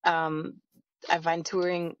um, I find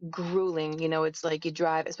touring grueling. It's like you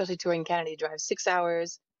drive, especially touring Canada, you drive 6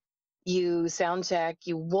 hours, you sound check,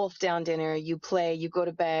 you wolf down dinner, you play, you go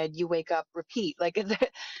to bed, you wake up, repeat. Like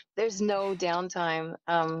there's no downtime.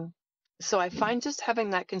 So I find just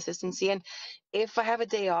having that consistency. And if I have a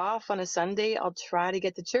day off on a Sunday, I'll try to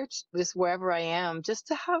get to church just wherever I am, just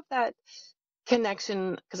to have that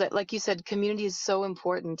connection, because like you said, community is so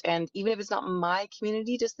important. And even if it's not my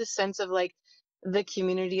community, just this sense of like the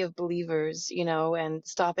community of believers, and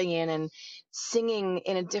stopping in and singing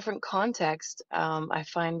in a different context, I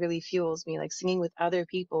find really fuels me, like singing with other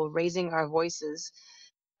people, raising our voices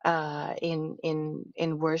in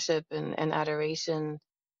worship and adoration.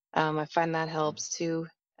 I find that helps too.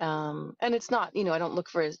 And it's not, I don't look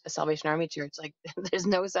for a Salvation Army church. Like there's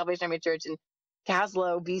no Salvation Army church in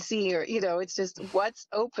Caslow, BC, or, it's just what's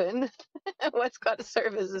open, what's got a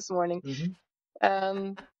service this morning.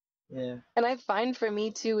 Yeah. And I find for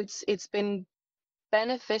me too, it's been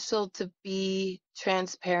beneficial to be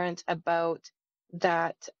transparent about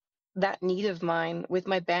that need of mine with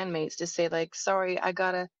my bandmates, to say like, sorry, I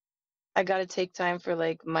gotta take time for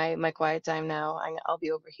like my quiet time now. I'll be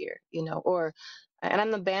over here, or, and I'm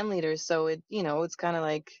the band leader, so it's kind of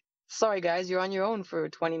like, sorry guys, you're on your own for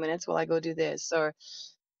 20 minutes while I go do this, or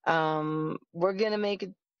we're gonna make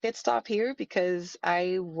a pit stop here because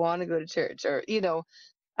I want to go to church, or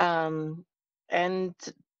um, and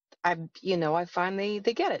I find they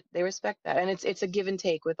get it, they respect that, and it's a give and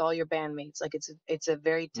take with all your bandmates. Like it's a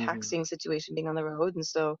very taxing situation being on the road, and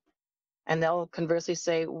so. And they'll conversely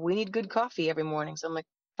say, we need good coffee every morning. So I'm like,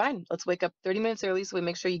 fine, let's wake up 30 minutes early so we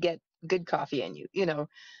make sure you get good coffee in you,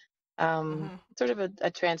 sort of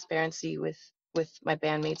a transparency with my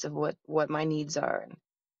bandmates of what my needs are.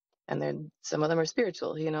 And then some of them are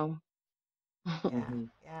spiritual, Yeah,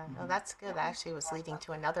 yeah. No, that's good. That actually was leading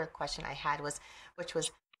to another question I had which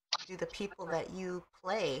was, do the people that you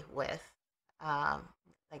play with, um,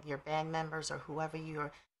 like your band members or who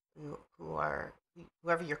are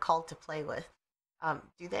whoever you're called to play with,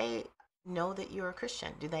 do they know that you're a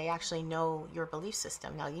Christian? Do they actually know your belief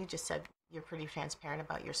system? Now, you just said you're pretty transparent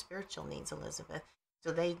about your spiritual needs, Elizabeth.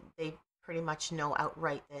 So they pretty much know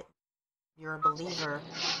outright that you're a believer,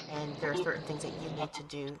 and there are certain things that you need to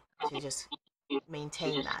do to just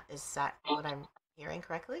maintain that. Is that what I'm hearing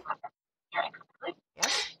correctly?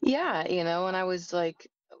 Yes? Yeah, when I was like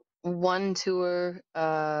one tour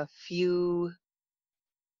a few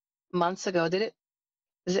months ago,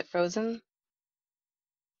 is it frozen?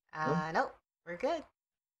 No, we're good.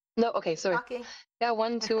 No, okay, sorry. Talking. Yeah,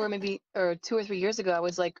 one tour maybe or 2 or 3 years ago, I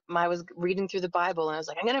was reading through the Bible and I was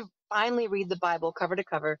like, I'm gonna finally read the Bible cover to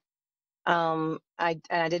cover. I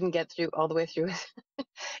didn't get through all the way through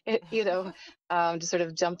it, just sort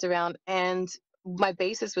of jumped around. And my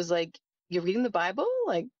bassist was like, "You're reading the Bible?"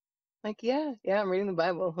 Yeah, I'm reading the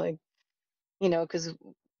Bible. Because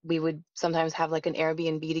we would sometimes have like an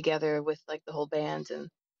Airbnb together with like the whole band, and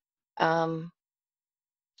um,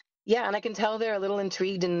 yeah, and I can tell they're a little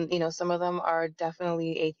intrigued, and some of them are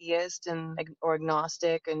definitely atheist and or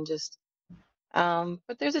agnostic, and just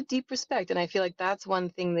but there's a deep respect, and I feel like that's one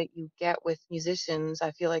thing that you get with musicians.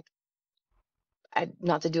 I feel like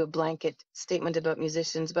not to do a blanket statement about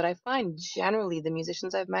musicians, but I find generally the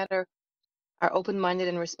musicians I've met are open-minded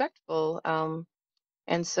and respectful.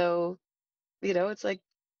 And so, it's like,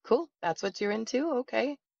 cool, that's what you're into,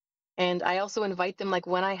 okay. And I also invite them, like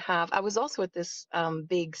when I was also at this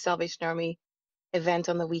big Salvation Army event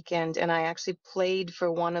on the weekend, and I actually played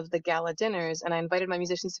for one of the gala dinners, and I invited my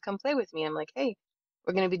musicians to come play with me. I'm like, hey,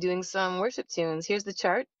 we're going to be doing some worship tunes. Here's the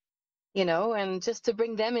chart, and just to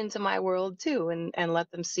bring them into my world too, and let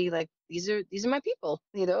them see like these are my people,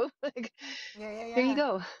 like Yeah, yeah, here you yeah.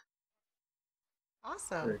 go.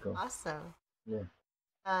 Awesome. Very cool. Awesome. Yeah.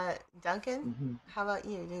 Duncan, Mm-hmm. how about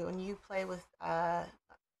you? When you play with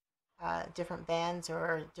different bands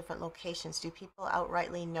or different locations, do people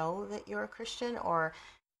outrightly know that you're a Christian or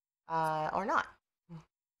not?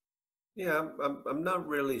 Yeah, I'm not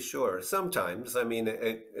really sure. Sometimes, I mean,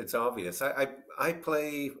 it's obvious. I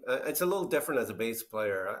play. It's a little different as a bass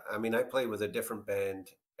player. I mean, I play with a different band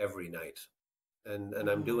every night, and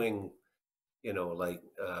I'm Mm-hmm. doing, like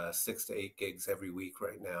 6 to 8 gigs every week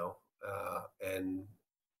right now. And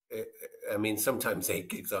it, I mean, sometimes 8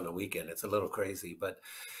 gigs on a weekend. It's a little crazy, but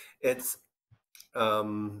it's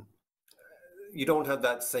um, you don't have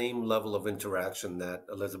that same level of interaction that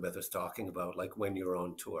Elizabeth is talking about, like when you're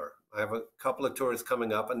on tour. I have a couple of tours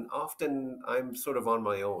coming up, and often I'm sort of on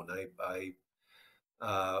my own.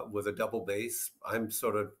 With a double bass, I'm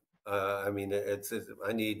sort of. I mean,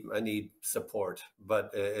 I need support,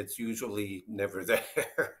 but it's usually never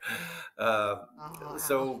there. uh, Oh, wow.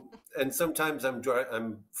 so, and sometimes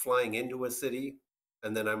I'm flying into a city,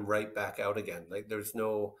 and then I'm right back out again. Like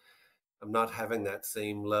I'm not having that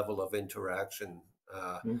same level of interaction.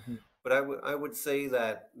 Mm-hmm. But I would say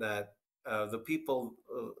that the people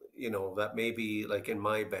that maybe like in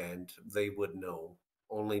my band they would know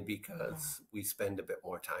only Mhm. because we spend a bit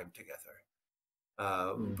more time together.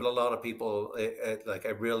 Mm. But a lot of people, like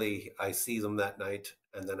I see them that night,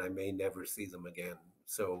 and then I may never see them again.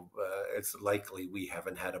 So it's likely we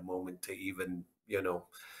haven't had a moment to even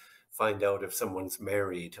find out if someone's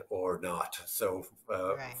married or not. So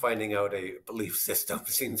Right. finding out a belief system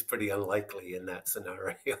seems pretty unlikely in that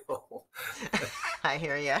scenario. I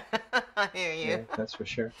hear you. I hear you. Yeah, that's for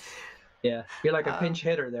sure. Yeah, you're like a Um, pinch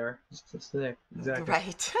hitter there. It's there. Exactly.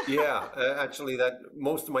 right. Yeah, actually, that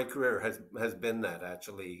most of my career has been that.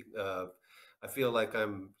 Actually, I feel Mm. like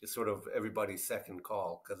I'm sort of everybody's second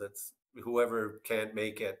call because it's whoever can't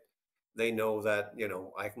make it, they know that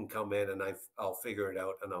I can come in and I'll figure it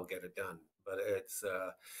out and I'll get it done. But it's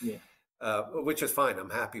Yeah. which is fine. I'm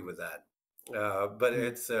happy with that. But Mm.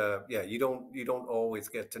 it's yeah, you don't always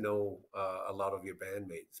get to know a lot of your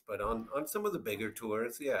bandmates. But on some of the bigger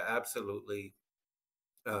tours, yeah, absolutely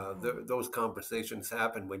Mhm. those conversations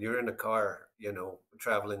happen when you're in a car,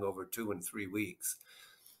 traveling over 2 and 3 weeks.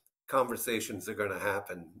 Conversations are going to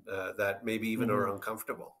happen that maybe even are Mm-hmm.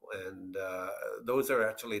 uncomfortable, and those are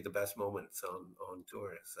actually the best moments on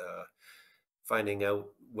tours. Finding out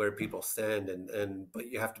where people stand, and but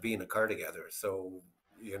you have to be in a car together, so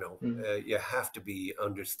Mm. you have to be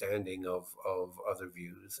understanding of other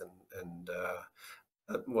views and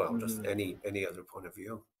well, just Mm-hmm. any other point of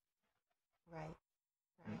view. Right.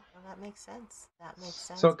 Right. Well, that makes sense. That makes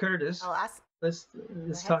So sense. Curtis, I'll ask. let's Go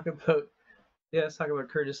let's ahead. talk about yeah, let's talk about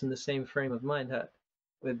Curtis in the same frame of mind. Huh?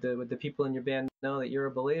 With the people in your band know that you're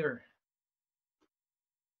a believer.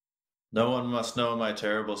 No one must know my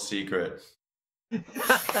terrible secret.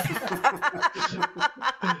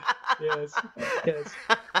 Yes, yes.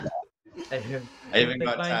 I hear. I If even they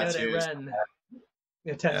got find out I tattoos. run,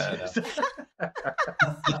 yeah, Yeah, tattoos.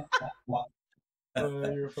 Oh,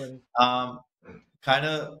 you're funny. kind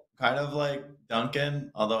of like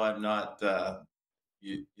Duncan, although I'm not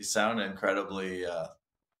you sound incredibly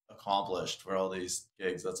accomplished for all these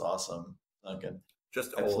gigs. That's awesome, Duncan.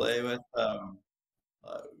 Just I old. play with uh,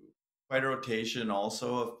 quite a rotation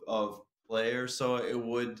also of players, so it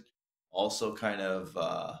would also kind of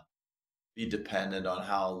be dependent on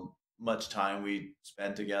how much time we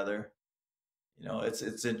spend together. You know,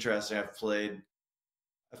 it's interesting. I've played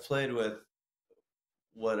with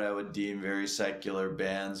what I would deem very secular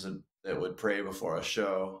bands that would pray before a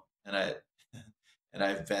show, and I and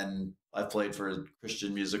I've played for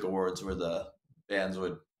Christian music awards where the bands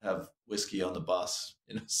would have whiskey on the bus,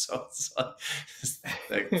 you know. So it's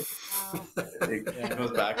like Wow. it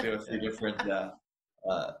goes back to a few different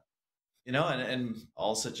uh you know, and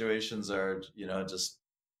all situations are, you know, just,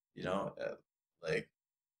 you know, like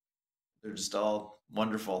they're just all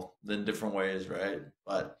wonderful in different ways, right?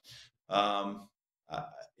 But um, uh,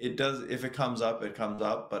 it does, if it comes up, it comes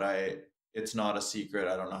up. But it's not a secret.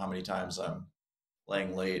 I don't know how many times I'm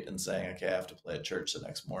playing late and saying, okay, I have to play at church the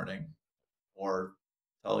next morning, or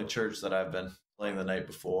telling church that I've been playing the night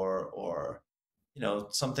before, or you know,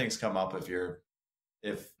 some things come up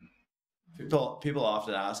if people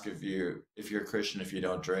often ask if you're a Christian if you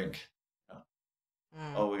don't drink. You know,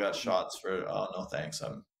 Mm. oh, we got shots for. Oh no, thanks.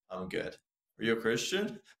 I'm good. Are you a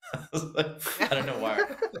Christian? I was like, I don't know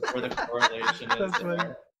where the correlation is That's funny.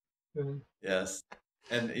 there. Mhm. Yes,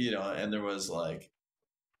 and you know, and there was like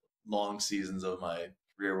long seasons of my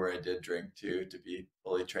career where I did drink too, to be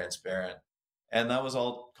fully transparent, and that was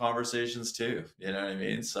all conversations too. You know what I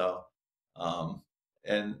mean? So, um,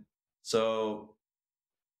 and so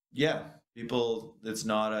yeah, people. It's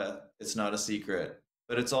not a secret,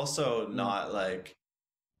 but it's also not like,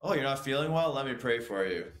 oh, you're not feeling well? Let me pray for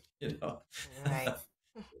you. You know, Right.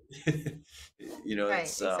 you know, Right.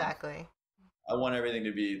 it's Exactly. I want everything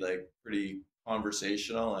to be like pretty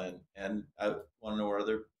conversational, and I want to know where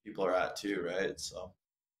other people are at too, right? So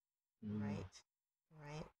Mm. Right.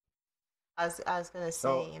 Right. I was gonna say,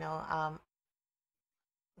 So,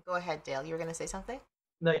 go ahead, Dale. You were gonna say something?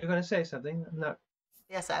 no, you're going to say something. I'm not.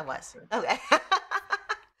 Yes, I was. Okay.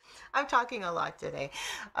 I'm talking a lot today.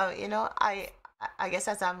 I guess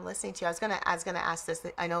as I'm listening to you, I was gonna ask this.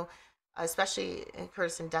 I know, especially in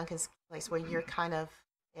Curtis and Duncan's place, where you're kind of,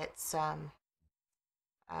 it's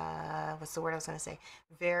what's the word I was gonna say?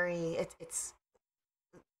 It's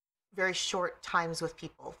very short times with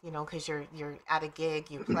people, because you're at a gig,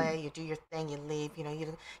 you play, you do your thing, you leave.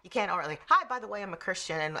 You can't, or like, hi, by the way, I'm a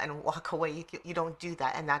Christian, and walk away. You don't do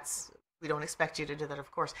that, and that's, we don't expect you to do that, of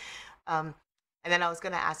course. um, and then I was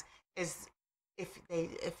going to ask, is,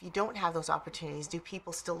 if you don't have those opportunities, do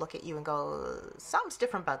people still look at you and go, something's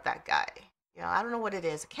different about that guy? I don't know what it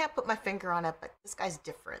is, I can't put my finger on it, but this guy's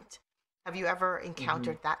different. Have you ever Mhm.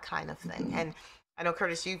 encountered that kind of thing? And I know,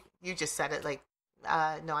 Curtis, you just said it, like,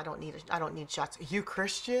 no, I don't need shots. Are you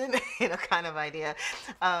Christian? Kind of idea.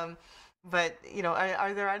 Um, but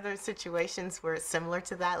are there other situations where it's similar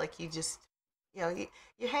to that? Like, you just,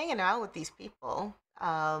 you're hanging out with these people,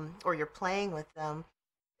 or you're playing with them,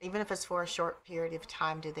 even if it's for a short period of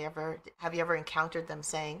time. Have you ever encountered them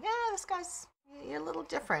saying, yeah, this guy's, you're a little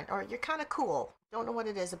different, or you're kind of cool. Don't know what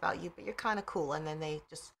it is about you, but you're kind of cool. And then they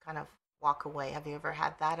just kind of walk away. Have you ever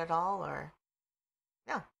had that at all, or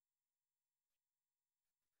no?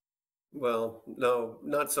 Well, no,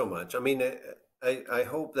 not so much. I mean, I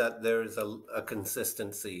hope that there's a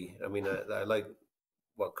consistency. I mean, I like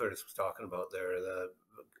what Curtis was talking about there,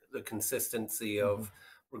 the consistency Mhm. of,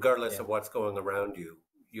 regardless Yeah. of what's going around you,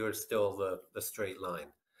 you're still the straight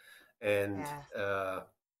line. And Yeah.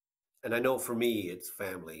 and I know for me, it's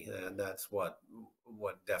family, and that's what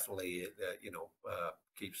definitely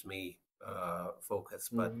keeps me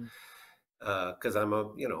focused. But Mhm. because I'm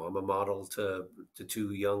a model to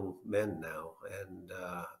two young men now, and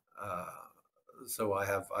uh, so I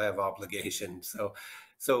have obligation.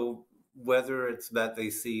 So whether it's that they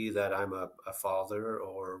see that I'm a father,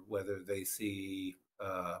 or whether they see,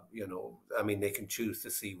 I mean, they can choose to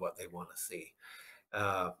see what they want to see.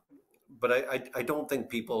 Uh, but I don't think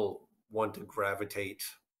people want to gravitate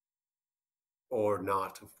or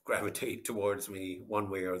not gravitate towards me one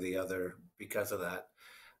way or the other because of that.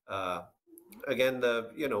 Uh, Again, I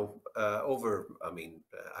mean,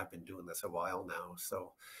 I've been doing this a while now,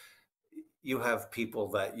 so you have people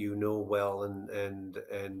that you know well, and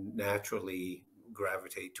naturally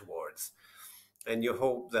gravitate towards, and you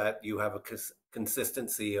hope that you have a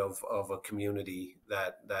consistency of a community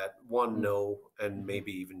that one know and Mhm.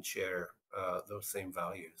 maybe even share those same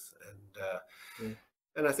values, Yeah.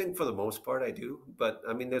 and I think for the most part I do. But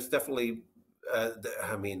I mean, there's definitely,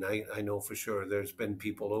 I mean, I know for sure there's been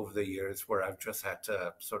people over the years where I've just had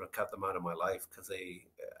to sort of cut them out of my life because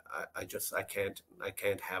I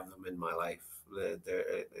can't have them in my life.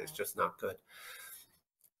 It's just not good.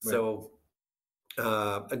 Right. So,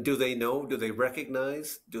 do they know? Do they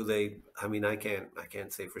recognize? Do they? I mean, I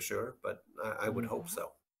can't say for sure, but I would hope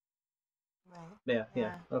so. Right.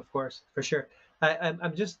 Yeah, of course, for sure.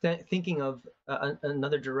 I'm just thinking of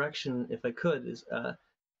another direction, if I could, is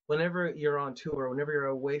whenever you're on tour, whenever you're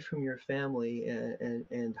away from your family,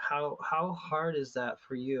 and how hard is that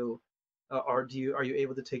for you? Or are you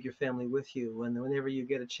able to take your family with you? And whenever you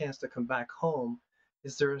get a chance to come back home,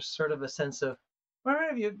 is there sort of a sense of, where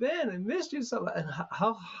have you been? I missed you so much. And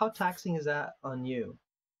how taxing is that on you?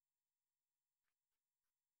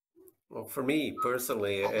 Well, for me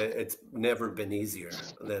personally, it's never been easier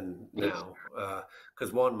than now.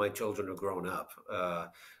 Because one, my children are grown up,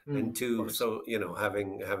 and Of two, course. so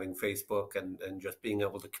having Facebook and just being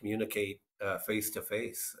able to communicate face to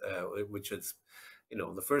face, which is,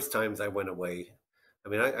 the first times I went away. I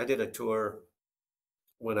mean, I did a tour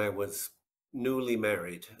when I was newly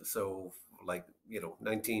married, so like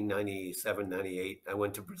 1997, 98. I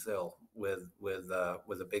went to Brazil with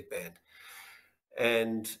a big band,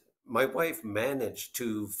 and my wife managed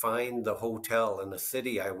to find the hotel in the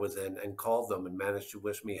city I was in and called them and managed to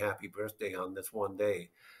wish me happy birthday on this one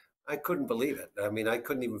day. I couldn't believe it. I mean, I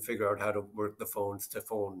couldn't even figure out how to work the phones to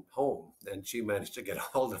phone home, and she managed to get a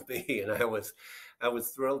hold of me, and I was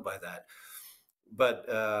thrilled by that. But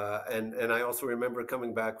and I also remember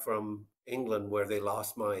coming back from England where they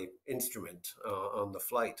lost my instrument on the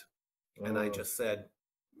flight, and I Oh, just said,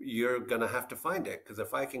 "You're gonna have to find it, because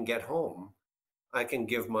if I can get home, I can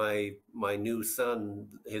give my new son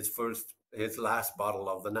his last bottle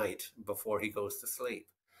of the night before he goes to sleep."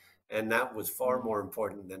 And that was far more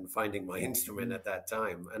important than finding my instrument at that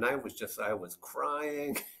time. And I was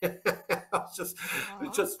crying. I was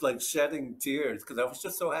Aw. just like shedding tears because I was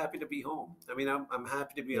just so happy to be home. I mean, I'm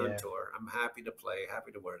happy to be on yeah. tour. I'm happy to play,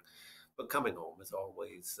 happy to work. But coming home is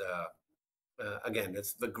always, again,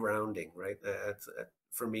 it's the grounding, right?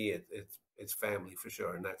 For me, it's family for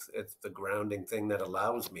sure, and it's the grounding thing that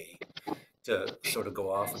allows me to sort of go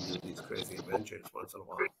off and do these crazy adventures once in a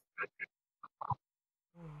while.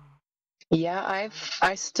 Yeah,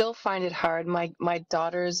 I still find it hard. My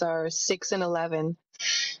daughters are 6 and 11.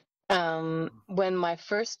 When my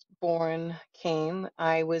firstborn came,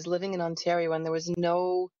 I was living in Ontario, and there was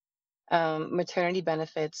no maternity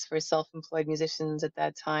benefits for self-employed musicians at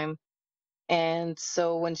that time. And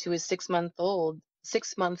so when she was 6 months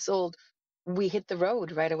old, we hit the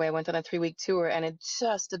road right away. I went on a 3-week tour, and it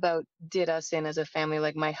just about did us in as a family.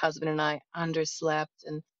 Like, my husband and I underslept,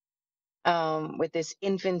 and with this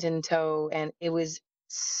infant in tow, and it was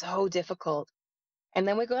so difficult. And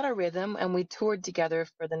then we got a rhythm, and we toured together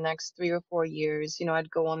for the next 3 or 4 years.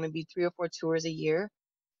 I'd go on maybe 3 or 4 tours a year.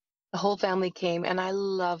 The whole family came, and I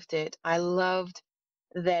loved it. I loved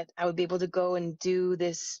that I would be able to go and do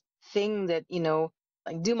this thing that,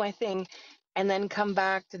 like, do my thing, and then come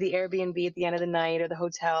back to the Airbnb at the end of the night, or the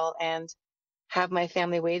hotel, and have my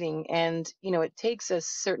family waiting. And, it takes a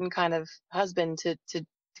certain kind of husband to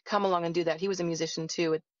come along and do that. He was a musician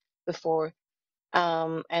too before.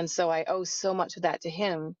 And so I owe so much of that to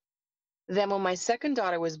him. Then when my second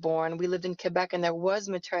daughter was born, we lived in Quebec, and there was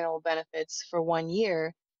maternal benefits for 1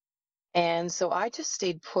 year. And so I just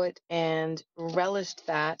stayed put and relished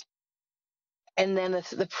that. And then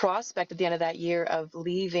the prospect at the end of that year of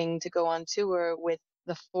leaving to go on tour with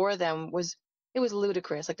the four of them it was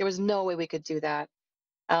ludicrous. Like, there was no way we could do that.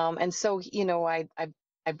 And so,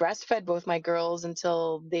 I breastfed both my girls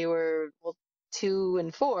until they were, well, 2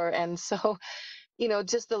 and 4. And so,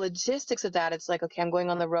 just the logistics of that, it's like, okay, I'm going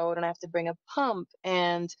on the road, and I have to bring a pump,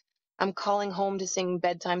 and I'm calling home to sing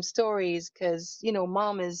bedtime stories because,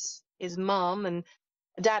 mom is mom, and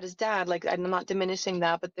dad is dad. Like, I'm not diminishing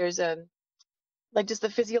that, but there's like, just the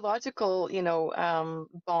physiological,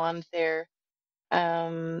 bond there.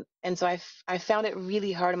 And so I found it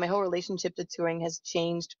really hard, and my whole relationship to touring has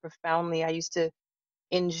changed profoundly. I used to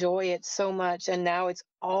enjoy it so much, and now it's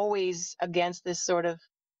always against this sort of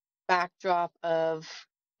backdrop of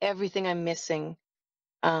everything I'm missing.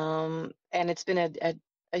 And it's been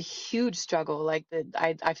a huge struggle. Like,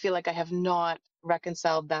 I feel like I have not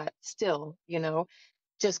reconciled that still,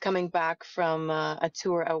 just coming back from a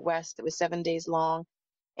tour out west that was 7 days long.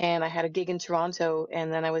 And I had a gig in Toronto,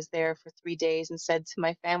 and then I was there for 3 days, and said to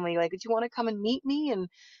my family, like, "Did you want to come and meet me?" And,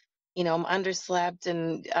 I'm underslept,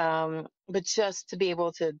 and but just to be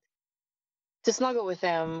able to snuggle with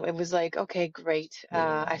them, it was like, okay, great.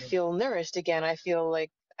 Yeah. I feel nourished again. I feel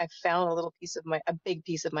like I found a big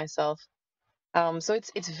piece of myself. So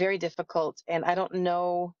it's very difficult, and I don't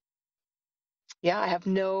know. Yeah, I have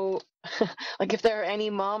no Like if there are any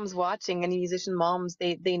moms watching, any musician moms,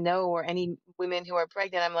 they know, or any women who are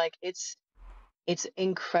pregnant, I'm like, it's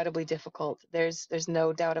incredibly difficult. There's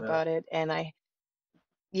no doubt No. about it. And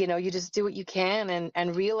you just do what you can,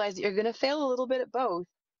 and realize that you're going to fail a little bit at both,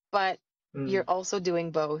 but you're Mm. also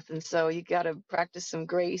doing both. And so you got to practice some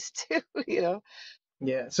grace too,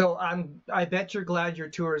 Yeah. So I bet you're glad your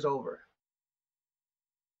tour is over.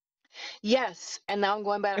 Yes. And now I'm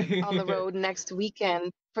going back on the road next weekend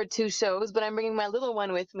for 2 shows, but I'm bringing my little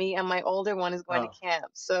one with me, and my older one is going to Oh, camp.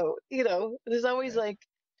 So, there's always okay. like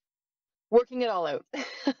working it all out.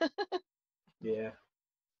 Yeah.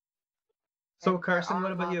 So And there Carson, are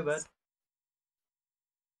what about you, bud? moms.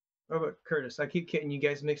 What about Curtis? I keep getting you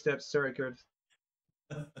guys mixed up. Sorry, Curtis.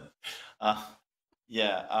 uh,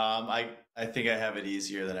 yeah, I think I have it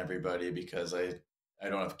easier than everybody because I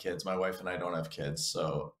don't have kids. My wife and I don't have kids,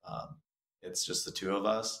 so it's just the two of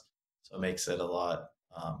us. So it makes it a lot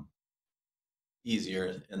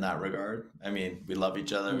easier in that regard. I mean, we love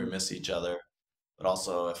each other, we Mm. miss each other, but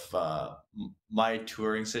also if my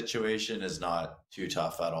touring situation is not too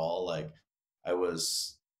tough at all. Like I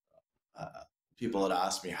was, uh, people had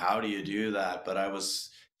asked me, "How do you do that?" But I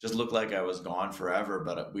was just looked like I was gone forever.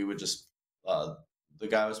 But we would just the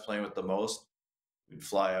guy I was playing with the most, we'd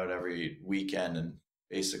fly out every weekend and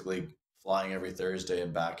basically flying every Thursday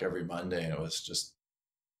and back every Monday. And it was just,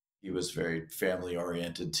 he was very family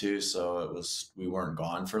oriented too. So it was, we weren't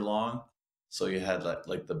gone for long. So you had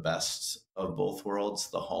like the best of both worlds,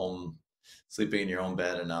 the home, sleeping in your own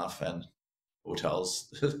bed enough, and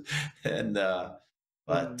hotels. And,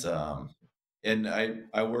 but, Mm. and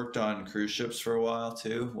I worked on cruise ships for a while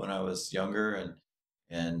too when I was younger,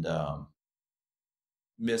 and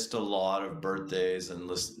missed a lot of birthdays and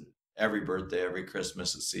every birthday, every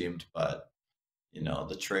Christmas it seemed, but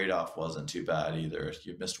the trade-off wasn't too bad either.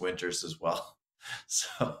 You missed winters as well.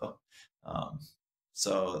 So, um,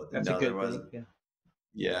 so That's a there good was, thing. Yeah.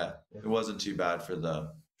 yeah, Yeah. it wasn't too bad for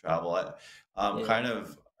the travel. Yeah. Kind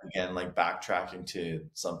of again, like backtracking to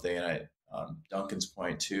something, and Duncan's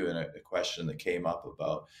point too, and a question that came up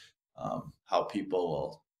about how people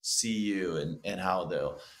will see you, and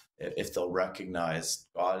how if they'll recognize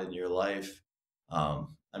God in your life.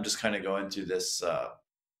 I'm just kind of going through this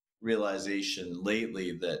realization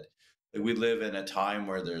lately that like, we live in a time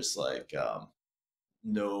where there's like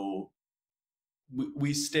no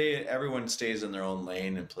we stay everyone stays in their own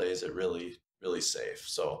lane and plays it really really safe.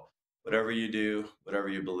 So whatever you do, whatever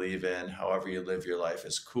you believe in, however you live your life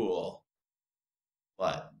is cool,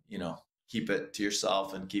 but keep it to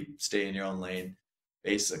yourself and stay in your own lane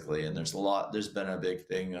basically. And there's been a big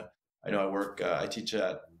thing. I know I teach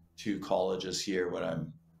at two colleges here when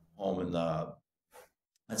I'm home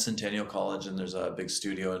at Centennial College, and there's a big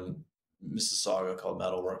studio in Mississauga called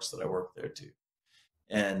Metalworks that I work there too.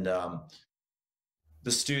 And the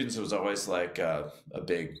students, it was always like a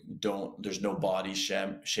big there's no body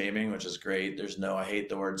shaming, which is great. There's no, I hate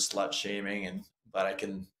the word slut shaming, but I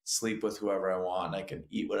can sleep with whoever I want. I can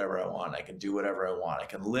eat whatever I want. I can do whatever I want. I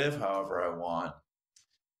can live however I want.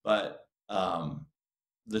 But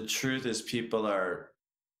the truth is people are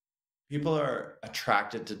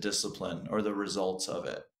attracted to discipline or the results of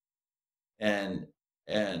it. And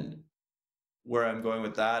where I'm going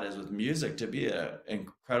with that is with music. To be an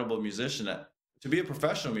incredible musician, to be a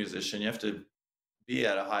professional musician, you have to be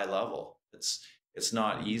at a high level. It's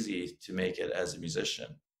not easy to make it as a musician.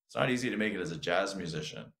 It's not easy to make it as a jazz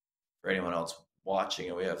musician for anyone else watching.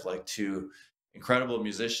 And we have like two incredible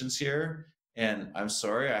musicians here. And I'm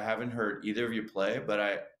sorry, I haven't heard either of you play, but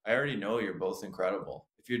I already know you're both incredible.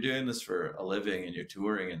 If you're doing this for a living and you're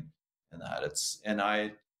touring and and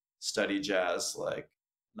I study jazz like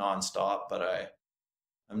nonstop, but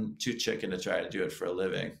I'm too chicken to try to do it for a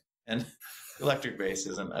living. And electric bass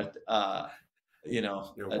isn't a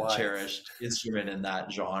cherished instrument in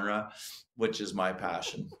that genre, which is my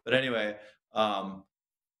passion. But anyway,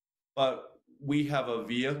 but we have a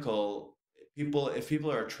vehicle. If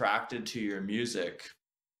people are attracted to your music,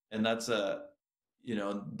 and that's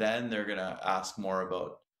then they're gonna ask more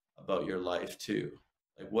about your life too.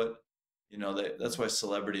 Like that's why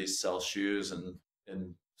celebrities sell shoes and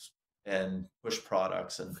and push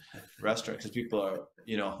products and restaurants, because people are,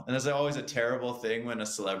 and there's always a terrible thing when a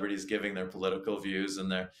celebrity is giving their political views,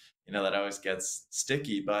 and they're, that always gets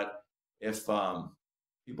sticky. But if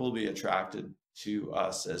people will be attracted to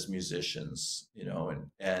us as musicians,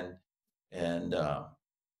 and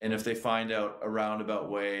and if they find out a roundabout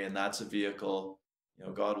way, and that's a vehicle,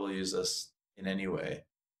 God will use us in any way,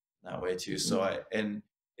 that way too. So and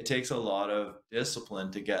it takes a lot of discipline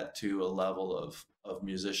to get to a level of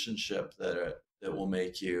musicianship that will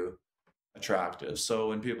make you attractive. So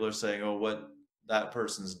when people are saying, oh, what, that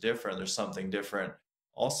person's different, there's something different.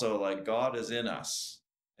 Also, like, God is in us.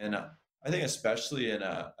 And I think especially in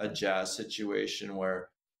a jazz situation where,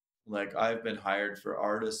 like, I've been hired for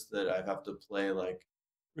artists that I have to play like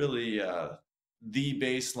really the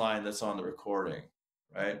bass line that's on the recording,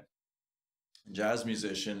 right? Jazz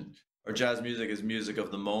musician or jazz music is music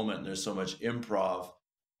of the moment. There's so much improv,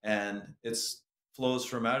 and it's flows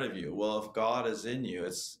from out of you. Well, if God is in you,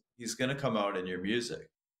 he's going to come out in your music.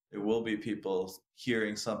 There will be people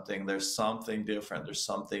hearing something. There's something different. There's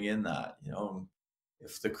something in that, you know.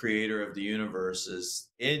 If the creator of the universe is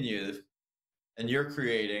in you and you're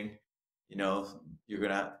creating, you know, you're going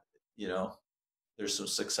to, you know, there's some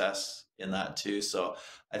success in that too. So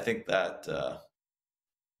I think that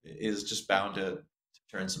is just bound to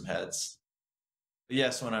turn some heads. But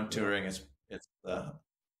yes, when I'm touring, it's I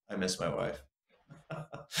miss my wife. I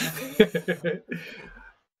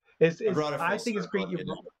think it's great you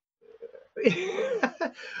brought.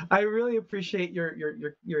 I really appreciate your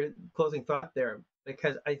closing thought there,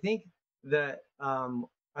 because I think that I'm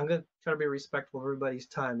going to try to be respectful of everybody's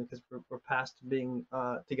time, because we're past being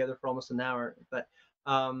together for almost an hour. But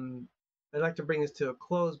I'd like to bring this to a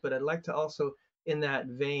close, but I'd like to also, in that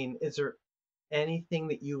vein, is there anything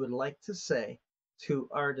that you would like to say to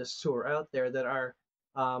artists who are out there that are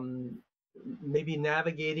maybe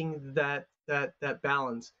navigating that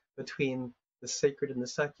balance between the sacred and the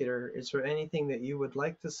secular? Is there anything that you would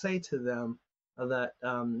like to say to them that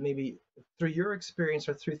maybe through your experience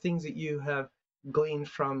or through things that you have gleaned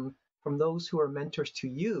from those who are mentors to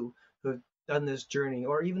you, who have done this journey,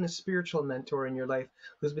 or even a spiritual mentor in your life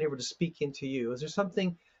who's been able to speak into you? Is there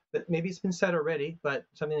something that maybe it's been said already, but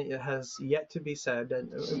something that has yet to be said,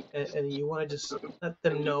 and you want to just let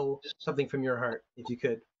them know something from your heart, if you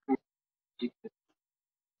could?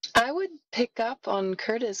 I would pick up on,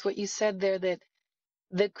 Curtis, what you said there, that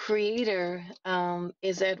the creator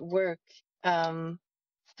is at work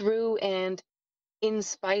through and in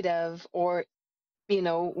spite of, or, you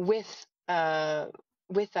know, with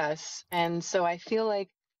us. And so I feel like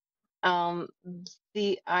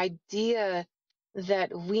the idea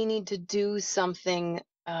that we need to do something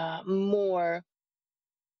more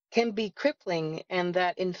can be crippling, and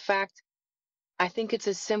that in fact I think it's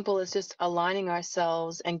as simple as just aligning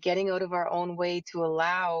ourselves and getting out of our own way to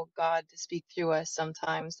allow God to speak through us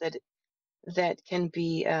sometimes, that can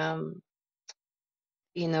be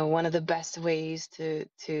you know, one of the best ways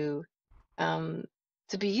um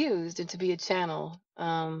to be used and to be a channel,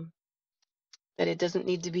 that it doesn't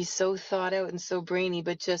need to be so thought out and so brainy,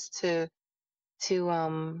 but just to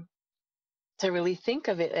really think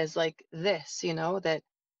of it as like this, you know, that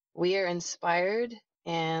we are inspired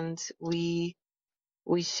and we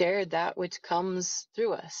share that which comes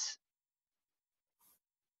through us.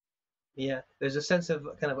 Yeah, there's a sense of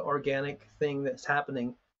kind of organic thing that's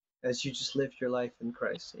happening as you just live your life in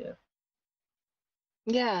Christ. Yeah.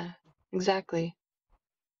 Yeah, exactly.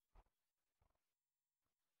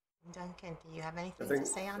 Duncan, do you have I anything to think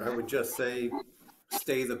say on I that? would just say,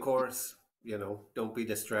 stay the course. You know, don't be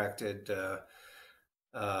distracted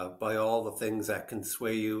by all the things that can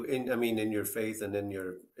sway you. In your faith and in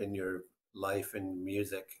your life and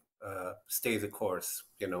music. Stay the course.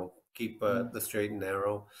 You know, keep the straight and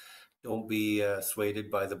narrow. Don't be swayed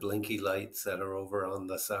by the blinky lights that are over on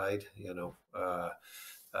the side. You know,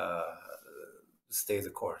 stay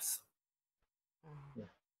the course. Yeah.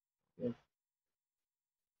 Yeah.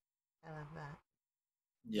 I love that.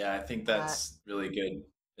 Yeah, I think that's really good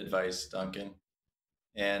advice, Duncan.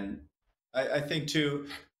 And I think too,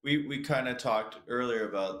 we kind of talked earlier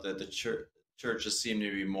about that the churches seem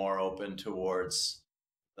to be more open towards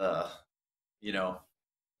the, you know,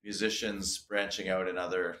 musicians branching out in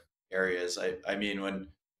other areas. I mean, when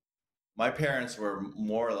my parents were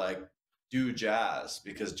more like, do jazz,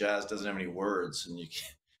 because jazz doesn't have any words,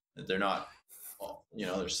 and they're not, you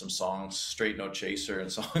know, there's some songs, Straight No Chaser, and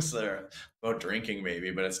songs that are about drinking maybe,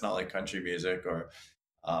 but it's not like country music or,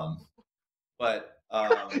 but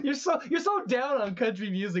you're so down on country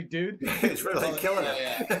music, dude. It's really killing it.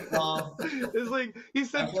 Yeah. It's like he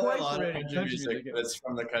said twice already. Country music, but it's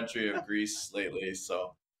from the country of Greece lately.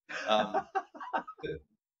 So,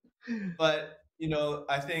 but you know,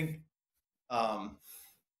 I think, well,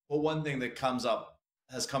 one thing that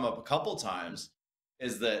has come up a couple times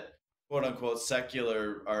is that quote unquote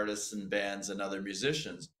secular artists and bands and other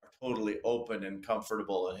musicians are totally open and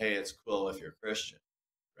comfortable, and hey, it's cool if you're Christian,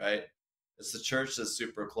 right? It's the church that's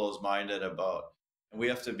super closed-minded about, and we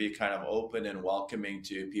have to be kind of open and welcoming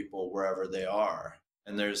to people wherever they are.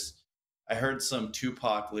 And I heard some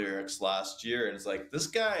Tupac lyrics last year, and it's like, this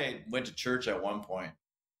guy went to church at one point,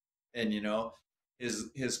 and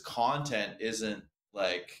his content isn't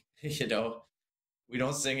like, we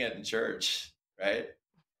don't sing it in church, right?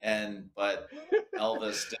 But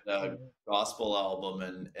Elvis did a gospel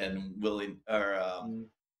album, and Willie or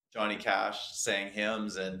Johnny Cash sang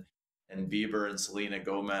hymns, and Bieber and Selena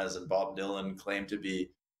Gomez and Bob Dylan claim to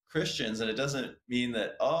be Christians, and it doesn't mean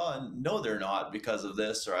that, oh no, they're not because of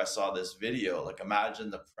this, or I saw this video. Like,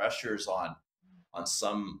 imagine the pressures on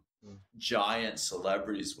some giant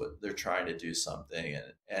celebrities, what they're trying to do something,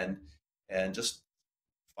 and just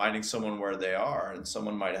finding someone where they are, and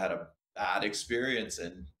someone might have had a bad experience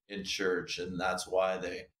in church, and that's why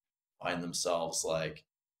they find themselves like,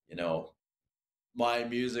 my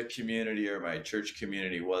music community or my church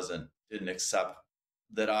community didn't accept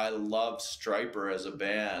that I loved Striper as a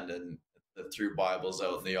band, and that threw Bibles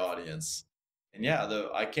out in the audience. And yeah,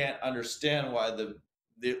 I can't understand why the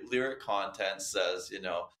lyric content says,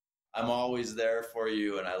 I'm always there for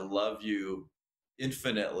you and I love you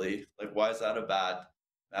infinitely. Like, why is that a bad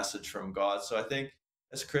message from God? So I think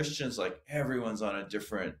as Christians, like, everyone's on a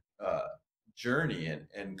different journey,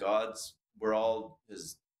 and we're all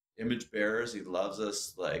his image bearers. He loves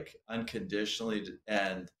us like unconditionally,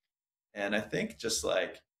 and I think just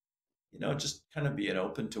like, just kind of being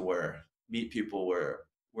open to meet people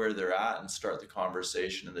where they're at, and start the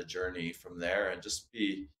conversation and the journey from there, and just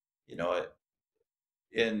be,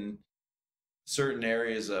 in certain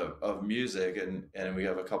areas of music, and we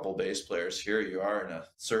have a couple bass players here. You are in a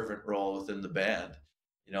servant role within the band,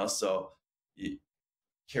 so you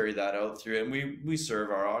carry that out through, and we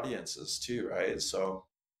serve our audiences too, right? So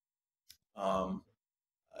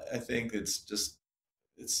I think it's just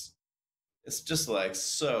like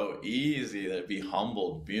so easy to be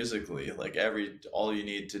humbled musically. Like, all you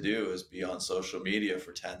need to do is be on social media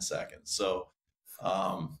for 10 seconds. So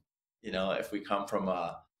if we come from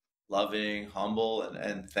a loving, humble,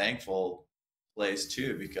 and thankful place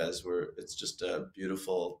too, because it's just a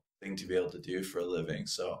beautiful thing to be able to do for a living.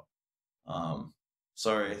 So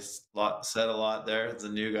sorry, said a lot there as a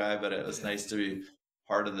new guy, but it was nice to be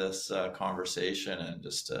part of this conversation, and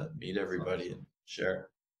just to meet everybody and share.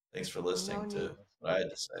 Thanks for listening to what I had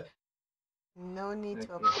to say. No need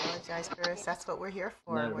to apologize, Chris. That's what we're here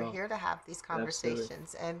for. We're here to have these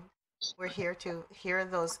conversations, and we're here to hear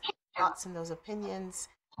those thoughts and those opinions,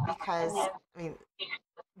 because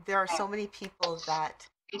there are so many people that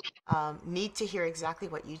need to hear exactly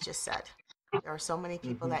what you just said. There are so many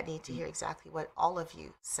people that need to hear exactly what all of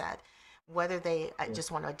you said, whether they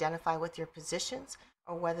just want to identify with your positions,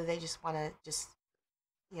 or whether they just want to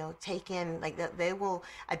take in, like, that they will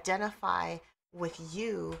identify with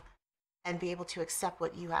you and be able to accept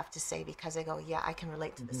what you have to say, because they go, yeah, I can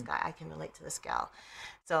relate to this guy, I can relate to this gal.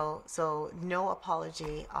 So no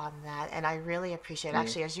apology on that. And I really appreciate it.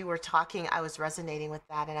 Actually, as you were talking, I was resonating with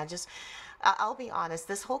that. And I'll be honest,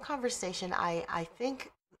 this whole conversation, I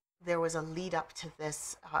think there was a lead up to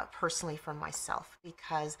this personally for myself,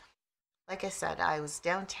 because like I said, I was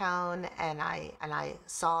downtown, and I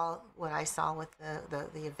saw what I saw with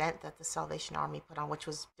the event that the Salvation Army put on, which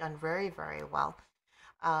was done very, very well.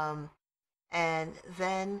 And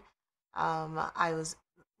then I was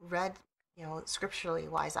read, scripturally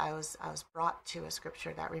wise, I was brought to a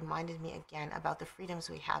scripture that reminded me again about the freedoms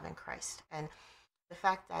we have in Christ, and the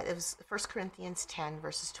fact that it was 1 Corinthians 10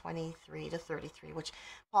 verses 23 to 33, which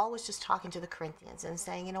Paul was just talking to the Corinthians and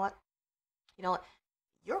saying, you know what,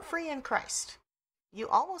 you're free in Christ. You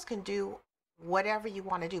almost can do whatever you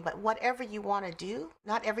want to do, but whatever you want to do,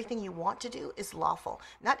 not everything you want to do is lawful.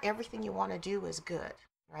 Not everything you want to do is good,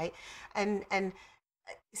 right? And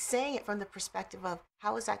saying it from the perspective of,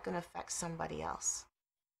 how is that going to affect somebody else?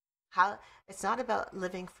 How it's not about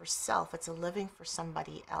living for self, it's a living for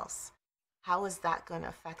somebody else. How is that going to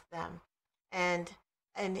affect them? And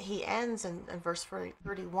he ends in verse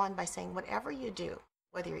 31 by saying, whatever you do,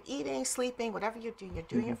 whether you're eating, sleeping, whatever you do, you're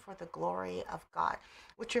doing it for the glory of God,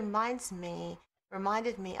 which reminded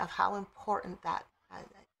me of how important that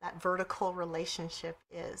vertical relationship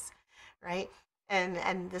is, right?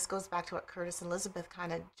 And this goes back to what Curtis and Elizabeth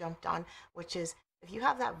kind of jumped on, which is, if you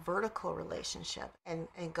have that vertical relationship, and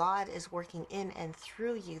God is working in and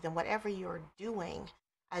through you, then whatever you're doing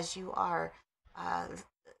as you are,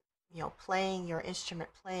 playing your instrument,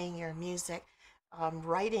 playing your music,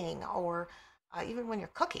 writing, or even when you're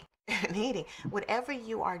cooking and eating, whatever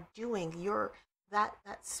you are doing, that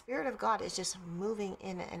Spirit of God is just moving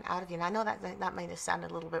in and out of you. And I know that might have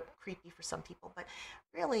sounded a little bit creepy for some people, but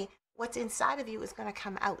really, what's inside of you is going to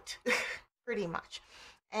come out, pretty much.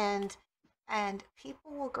 And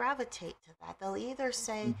people will gravitate to that. They'll either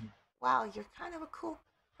say, wow, you're kind of a cool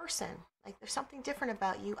person. Like, there's something different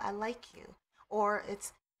about you. I like you. Or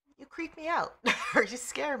it's, you creep me out or you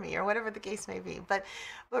scare me or whatever the case may be. But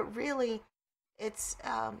really, it's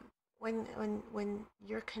when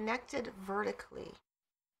you're connected vertically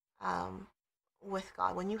with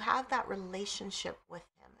God, when you have that relationship with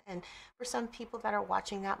Him. And for some people that are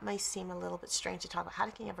watching, that may seem a little bit strange to talk about. How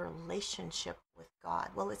can you have a relationship with God?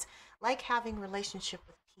 Well, it's like having a relationship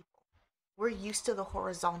with people. We're used to the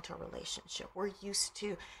horizontal relationship. We're used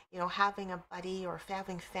to, having a buddy or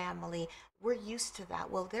having family. We're used to that.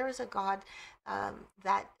 Well, there is a God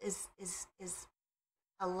that is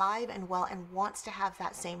alive and well and wants to have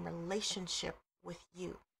that same relationship with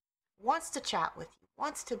you, wants to chat with you,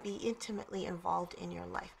 wants to be intimately involved in your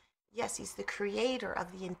life. Yes, He's the creator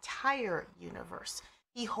of the entire universe.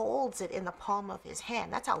 He holds it in the palm of His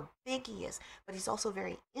hand. That's how big He is. But He's also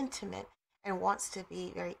very intimate and wants to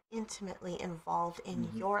be very intimately involved in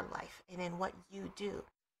your life and in what you do.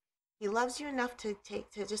 He loves you enough to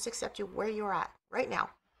just accept you where you're at right now,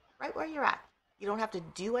 right where you're at. You don't have to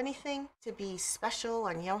do anything to be special,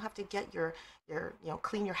 and you don't have to get your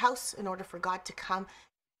clean your house in order for God to come.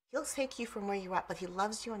 He'll take you from where you're at, but He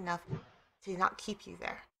loves you enough to not keep you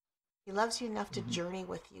there. He loves you enough to journey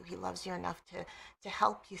with you. He loves you enough to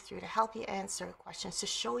help you through, to help you answer questions, to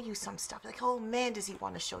show you some stuff. Like, oh man, does He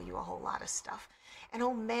want to show you a whole lot of stuff. And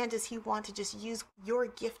oh man, does He want to just use your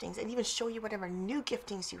giftings and even show you whatever new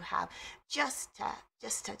giftings you have, just to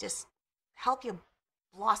help you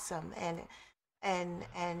blossom and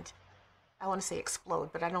I want to say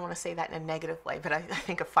explode, but I don't want to say that in a negative way, but I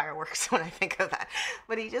think of fireworks when I think of that.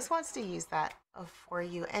 But He just wants to use that for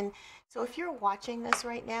you. And so if you're watching this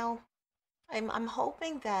right now, I'm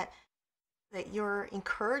hoping that you're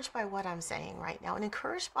encouraged by what I'm saying right now and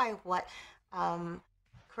encouraged by what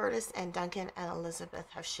Curtis and Duncan and Elizabeth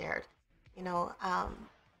have shared.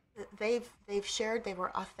 They've shared, they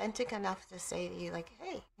were authentic enough to say to you, like,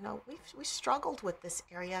 hey, we struggled with this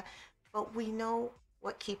area, but we know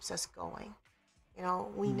what keeps us going.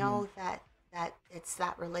 We know that it's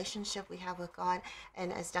that relationship we have with God.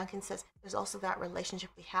 And as Duncan says, there's also that relationship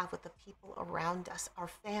we have with the people around us, our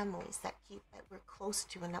families that we're close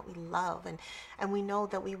to and that we love. And we know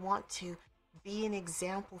that we want to be an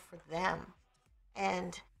example for them.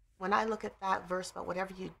 And when I look at that verse about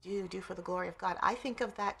whatever you do for the glory of God, I think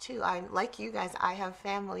of that too. I'm like you guys, I have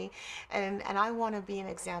family, and I want to be an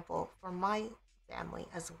example for my family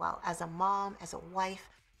as well. As a mom, as a wife,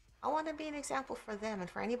 I want to be an example for them and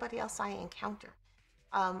for anybody else I encounter.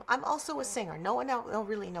 I'm also a singer. No one else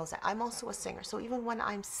really knows that. I'm also a singer. So even when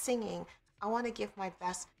I'm singing, I want to give my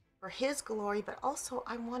best for His glory, but also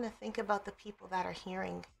I want to think about the people that are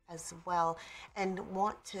hearing as well and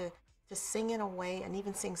want to sing in a way and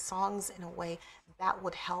even sing songs in a way that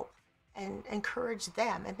would help and encourage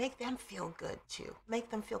them and make them feel good too, make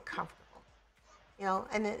them feel comfortable.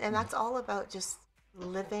 And that's all about just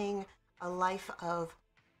living a life of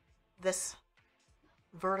this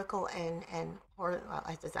vertical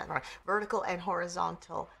vertical and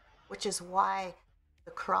horizontal, which is why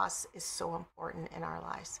the cross is so important in our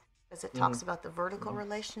lives, because it talks about the vertical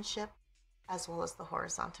relationship as well as the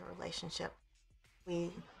horizontal relationship.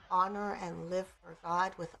 We honor and live for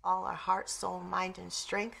God with all our heart, soul, mind, and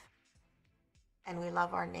strength, and we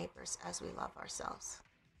love our neighbors as we love ourselves.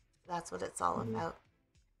 That's what it's all about.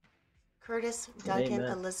 Curtis, Duncan,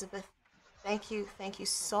 Amen. Elizabeth, thank you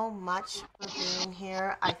so much for being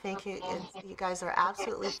here. I think you guys are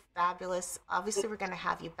absolutely fabulous. Obviously, we're going to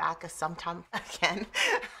have you back sometime again.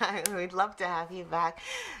 We'd love to have you back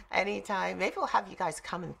anytime. Maybe we'll have you guys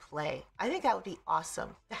come and play. I think that would be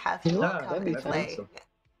awesome to have you all come and play. Awesome.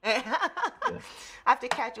 I have to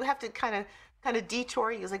catch you. We have to kind of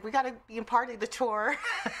detour you. It's like, we got to be a part of the tour.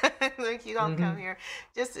 Like, you all come here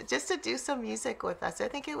just to do some music with us. I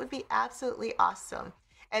think it would be absolutely awesome.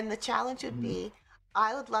 And the challenge would be,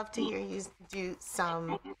 I would love to hear you do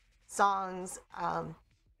some songs,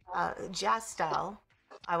 jazz style.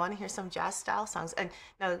 I want to hear some jazz style songs. And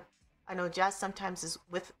now, I know jazz sometimes is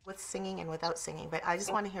with singing and without singing, but I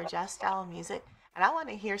just want to hear jazz style music. And I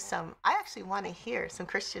actually want to hear some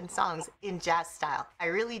Christian songs in jazz style. I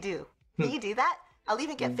really do. Can you do that? I'll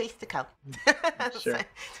even get Faith to come. Sure.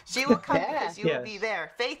 She will come because you will be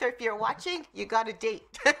there. Faith, or if you're watching, you got a date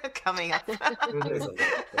coming up.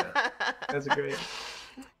 That's great.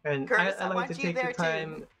 And Curtis, I like to take the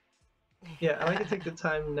time. Yeah, I like to take the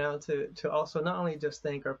time now to also not only just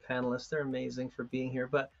thank our panelists, they're amazing for being here,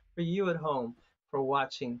 but for you at home for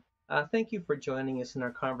watching. Thank you for joining us in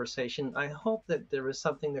our conversation. I hope that there was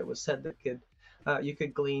something that was said that you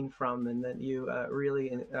could glean from, and that you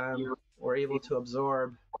really were able to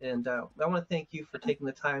absorb. And I want to thank you for taking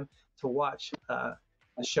the time to watch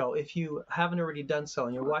the show. If you haven't already done so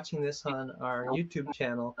and you're watching this on our YouTube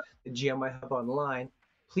channel, the GMI Hub Online,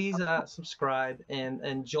 please subscribe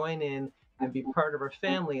and join in and be part of our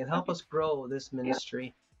family and help us grow this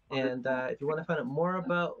ministry. And if you want to find out more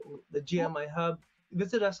about the GMI Hub,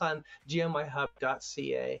 visit us on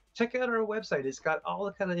GMIHub.ca. Check out our website. It's got all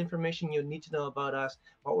the kind of information you need to know about us,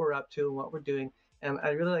 what we're up to, and what we're doing. And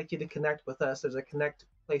I'd really like you to connect with us. There's a connect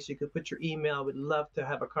place you could put your email. We'd love to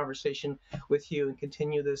have a conversation with you and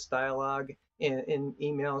continue this dialogue in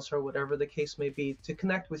emails or whatever the case may be to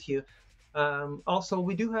connect with you. Also,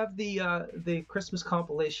 we do have the Christmas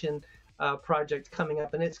compilation project coming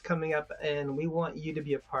up, and it's coming up, and we want you to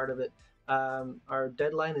be a part of it. Our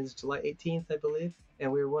deadline is July 18th, I believe,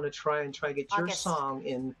 and we want to try and get your song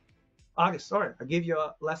in August. Sorry, I'll give you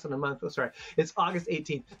less than a month. Oh, sorry, it's August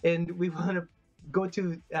 18th, and we want to go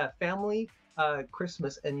to Family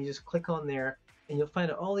Christmas, and you just click on there, and you'll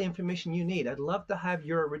find out all the information you need. I'd love to have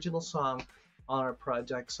your original song on our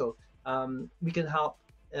project, so we can help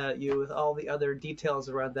you with all the other details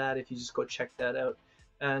around that if you just go check that out.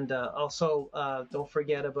 And also, don't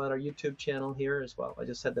forget about our YouTube channel here as well. I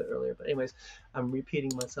just said that earlier, but anyways, I'm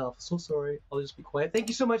repeating myself. So sorry. I'll just be quiet. Thank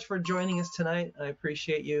you so much for joining us tonight. I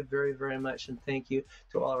appreciate you very, very much, and thank you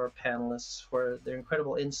to all of our panelists for their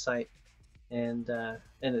incredible insight. And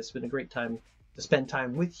it's been a great time to spend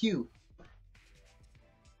time with you.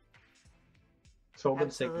 So I'm going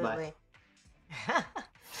to say goodbye.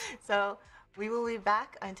 So we will be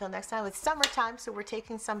back until next time. It's summertime, so we're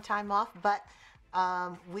taking some time off, but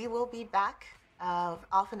we will be back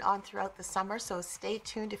off and on throughout the summer, so stay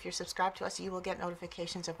tuned. If you're subscribed to us, you will get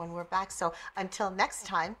notifications of when we're back. So until next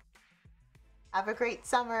time, have a great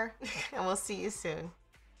summer, and we'll see you soon.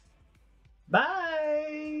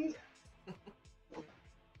 Bye!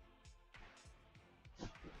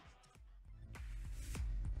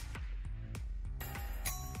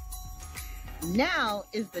 Now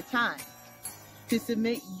is the time to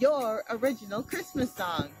submit your original Christmas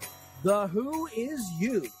song. The Who is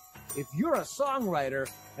You. If you're a songwriter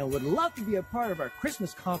and would love to be a part of our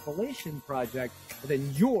Christmas compilation project,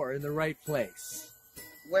 then you're in the right place.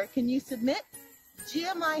 Where can you submit?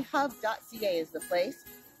 GMIHub.ca is the place.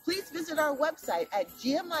 Please visit our website at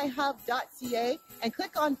GMIHub.ca and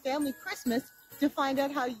click on Family Christmas to find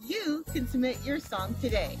out how you can submit your song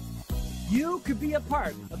today. You could be a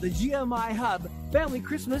part of the GMI Hub Family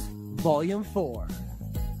Christmas Volume 4.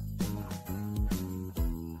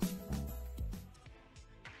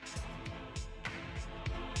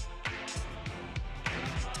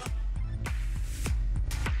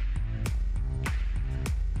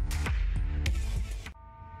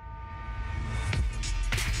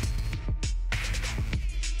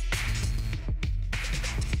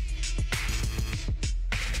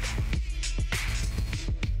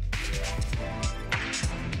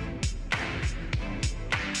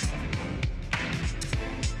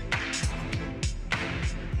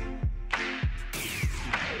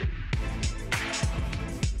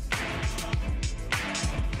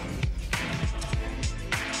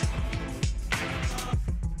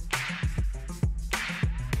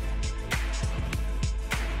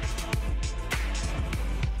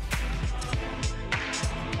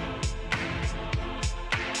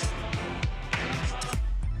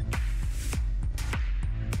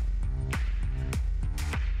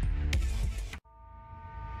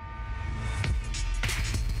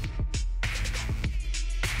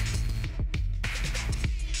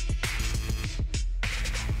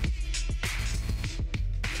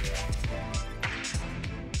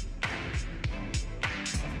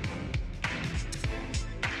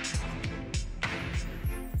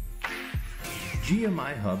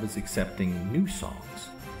 GMIHub is accepting new songs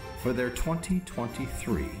for their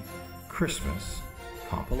 2023 Christmas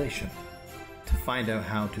compilation. To find out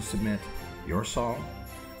how to submit your song,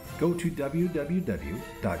 go to www.gmihub.ca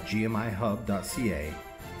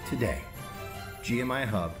today. GMI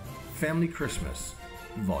Hub Family Christmas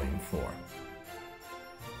Volume 4.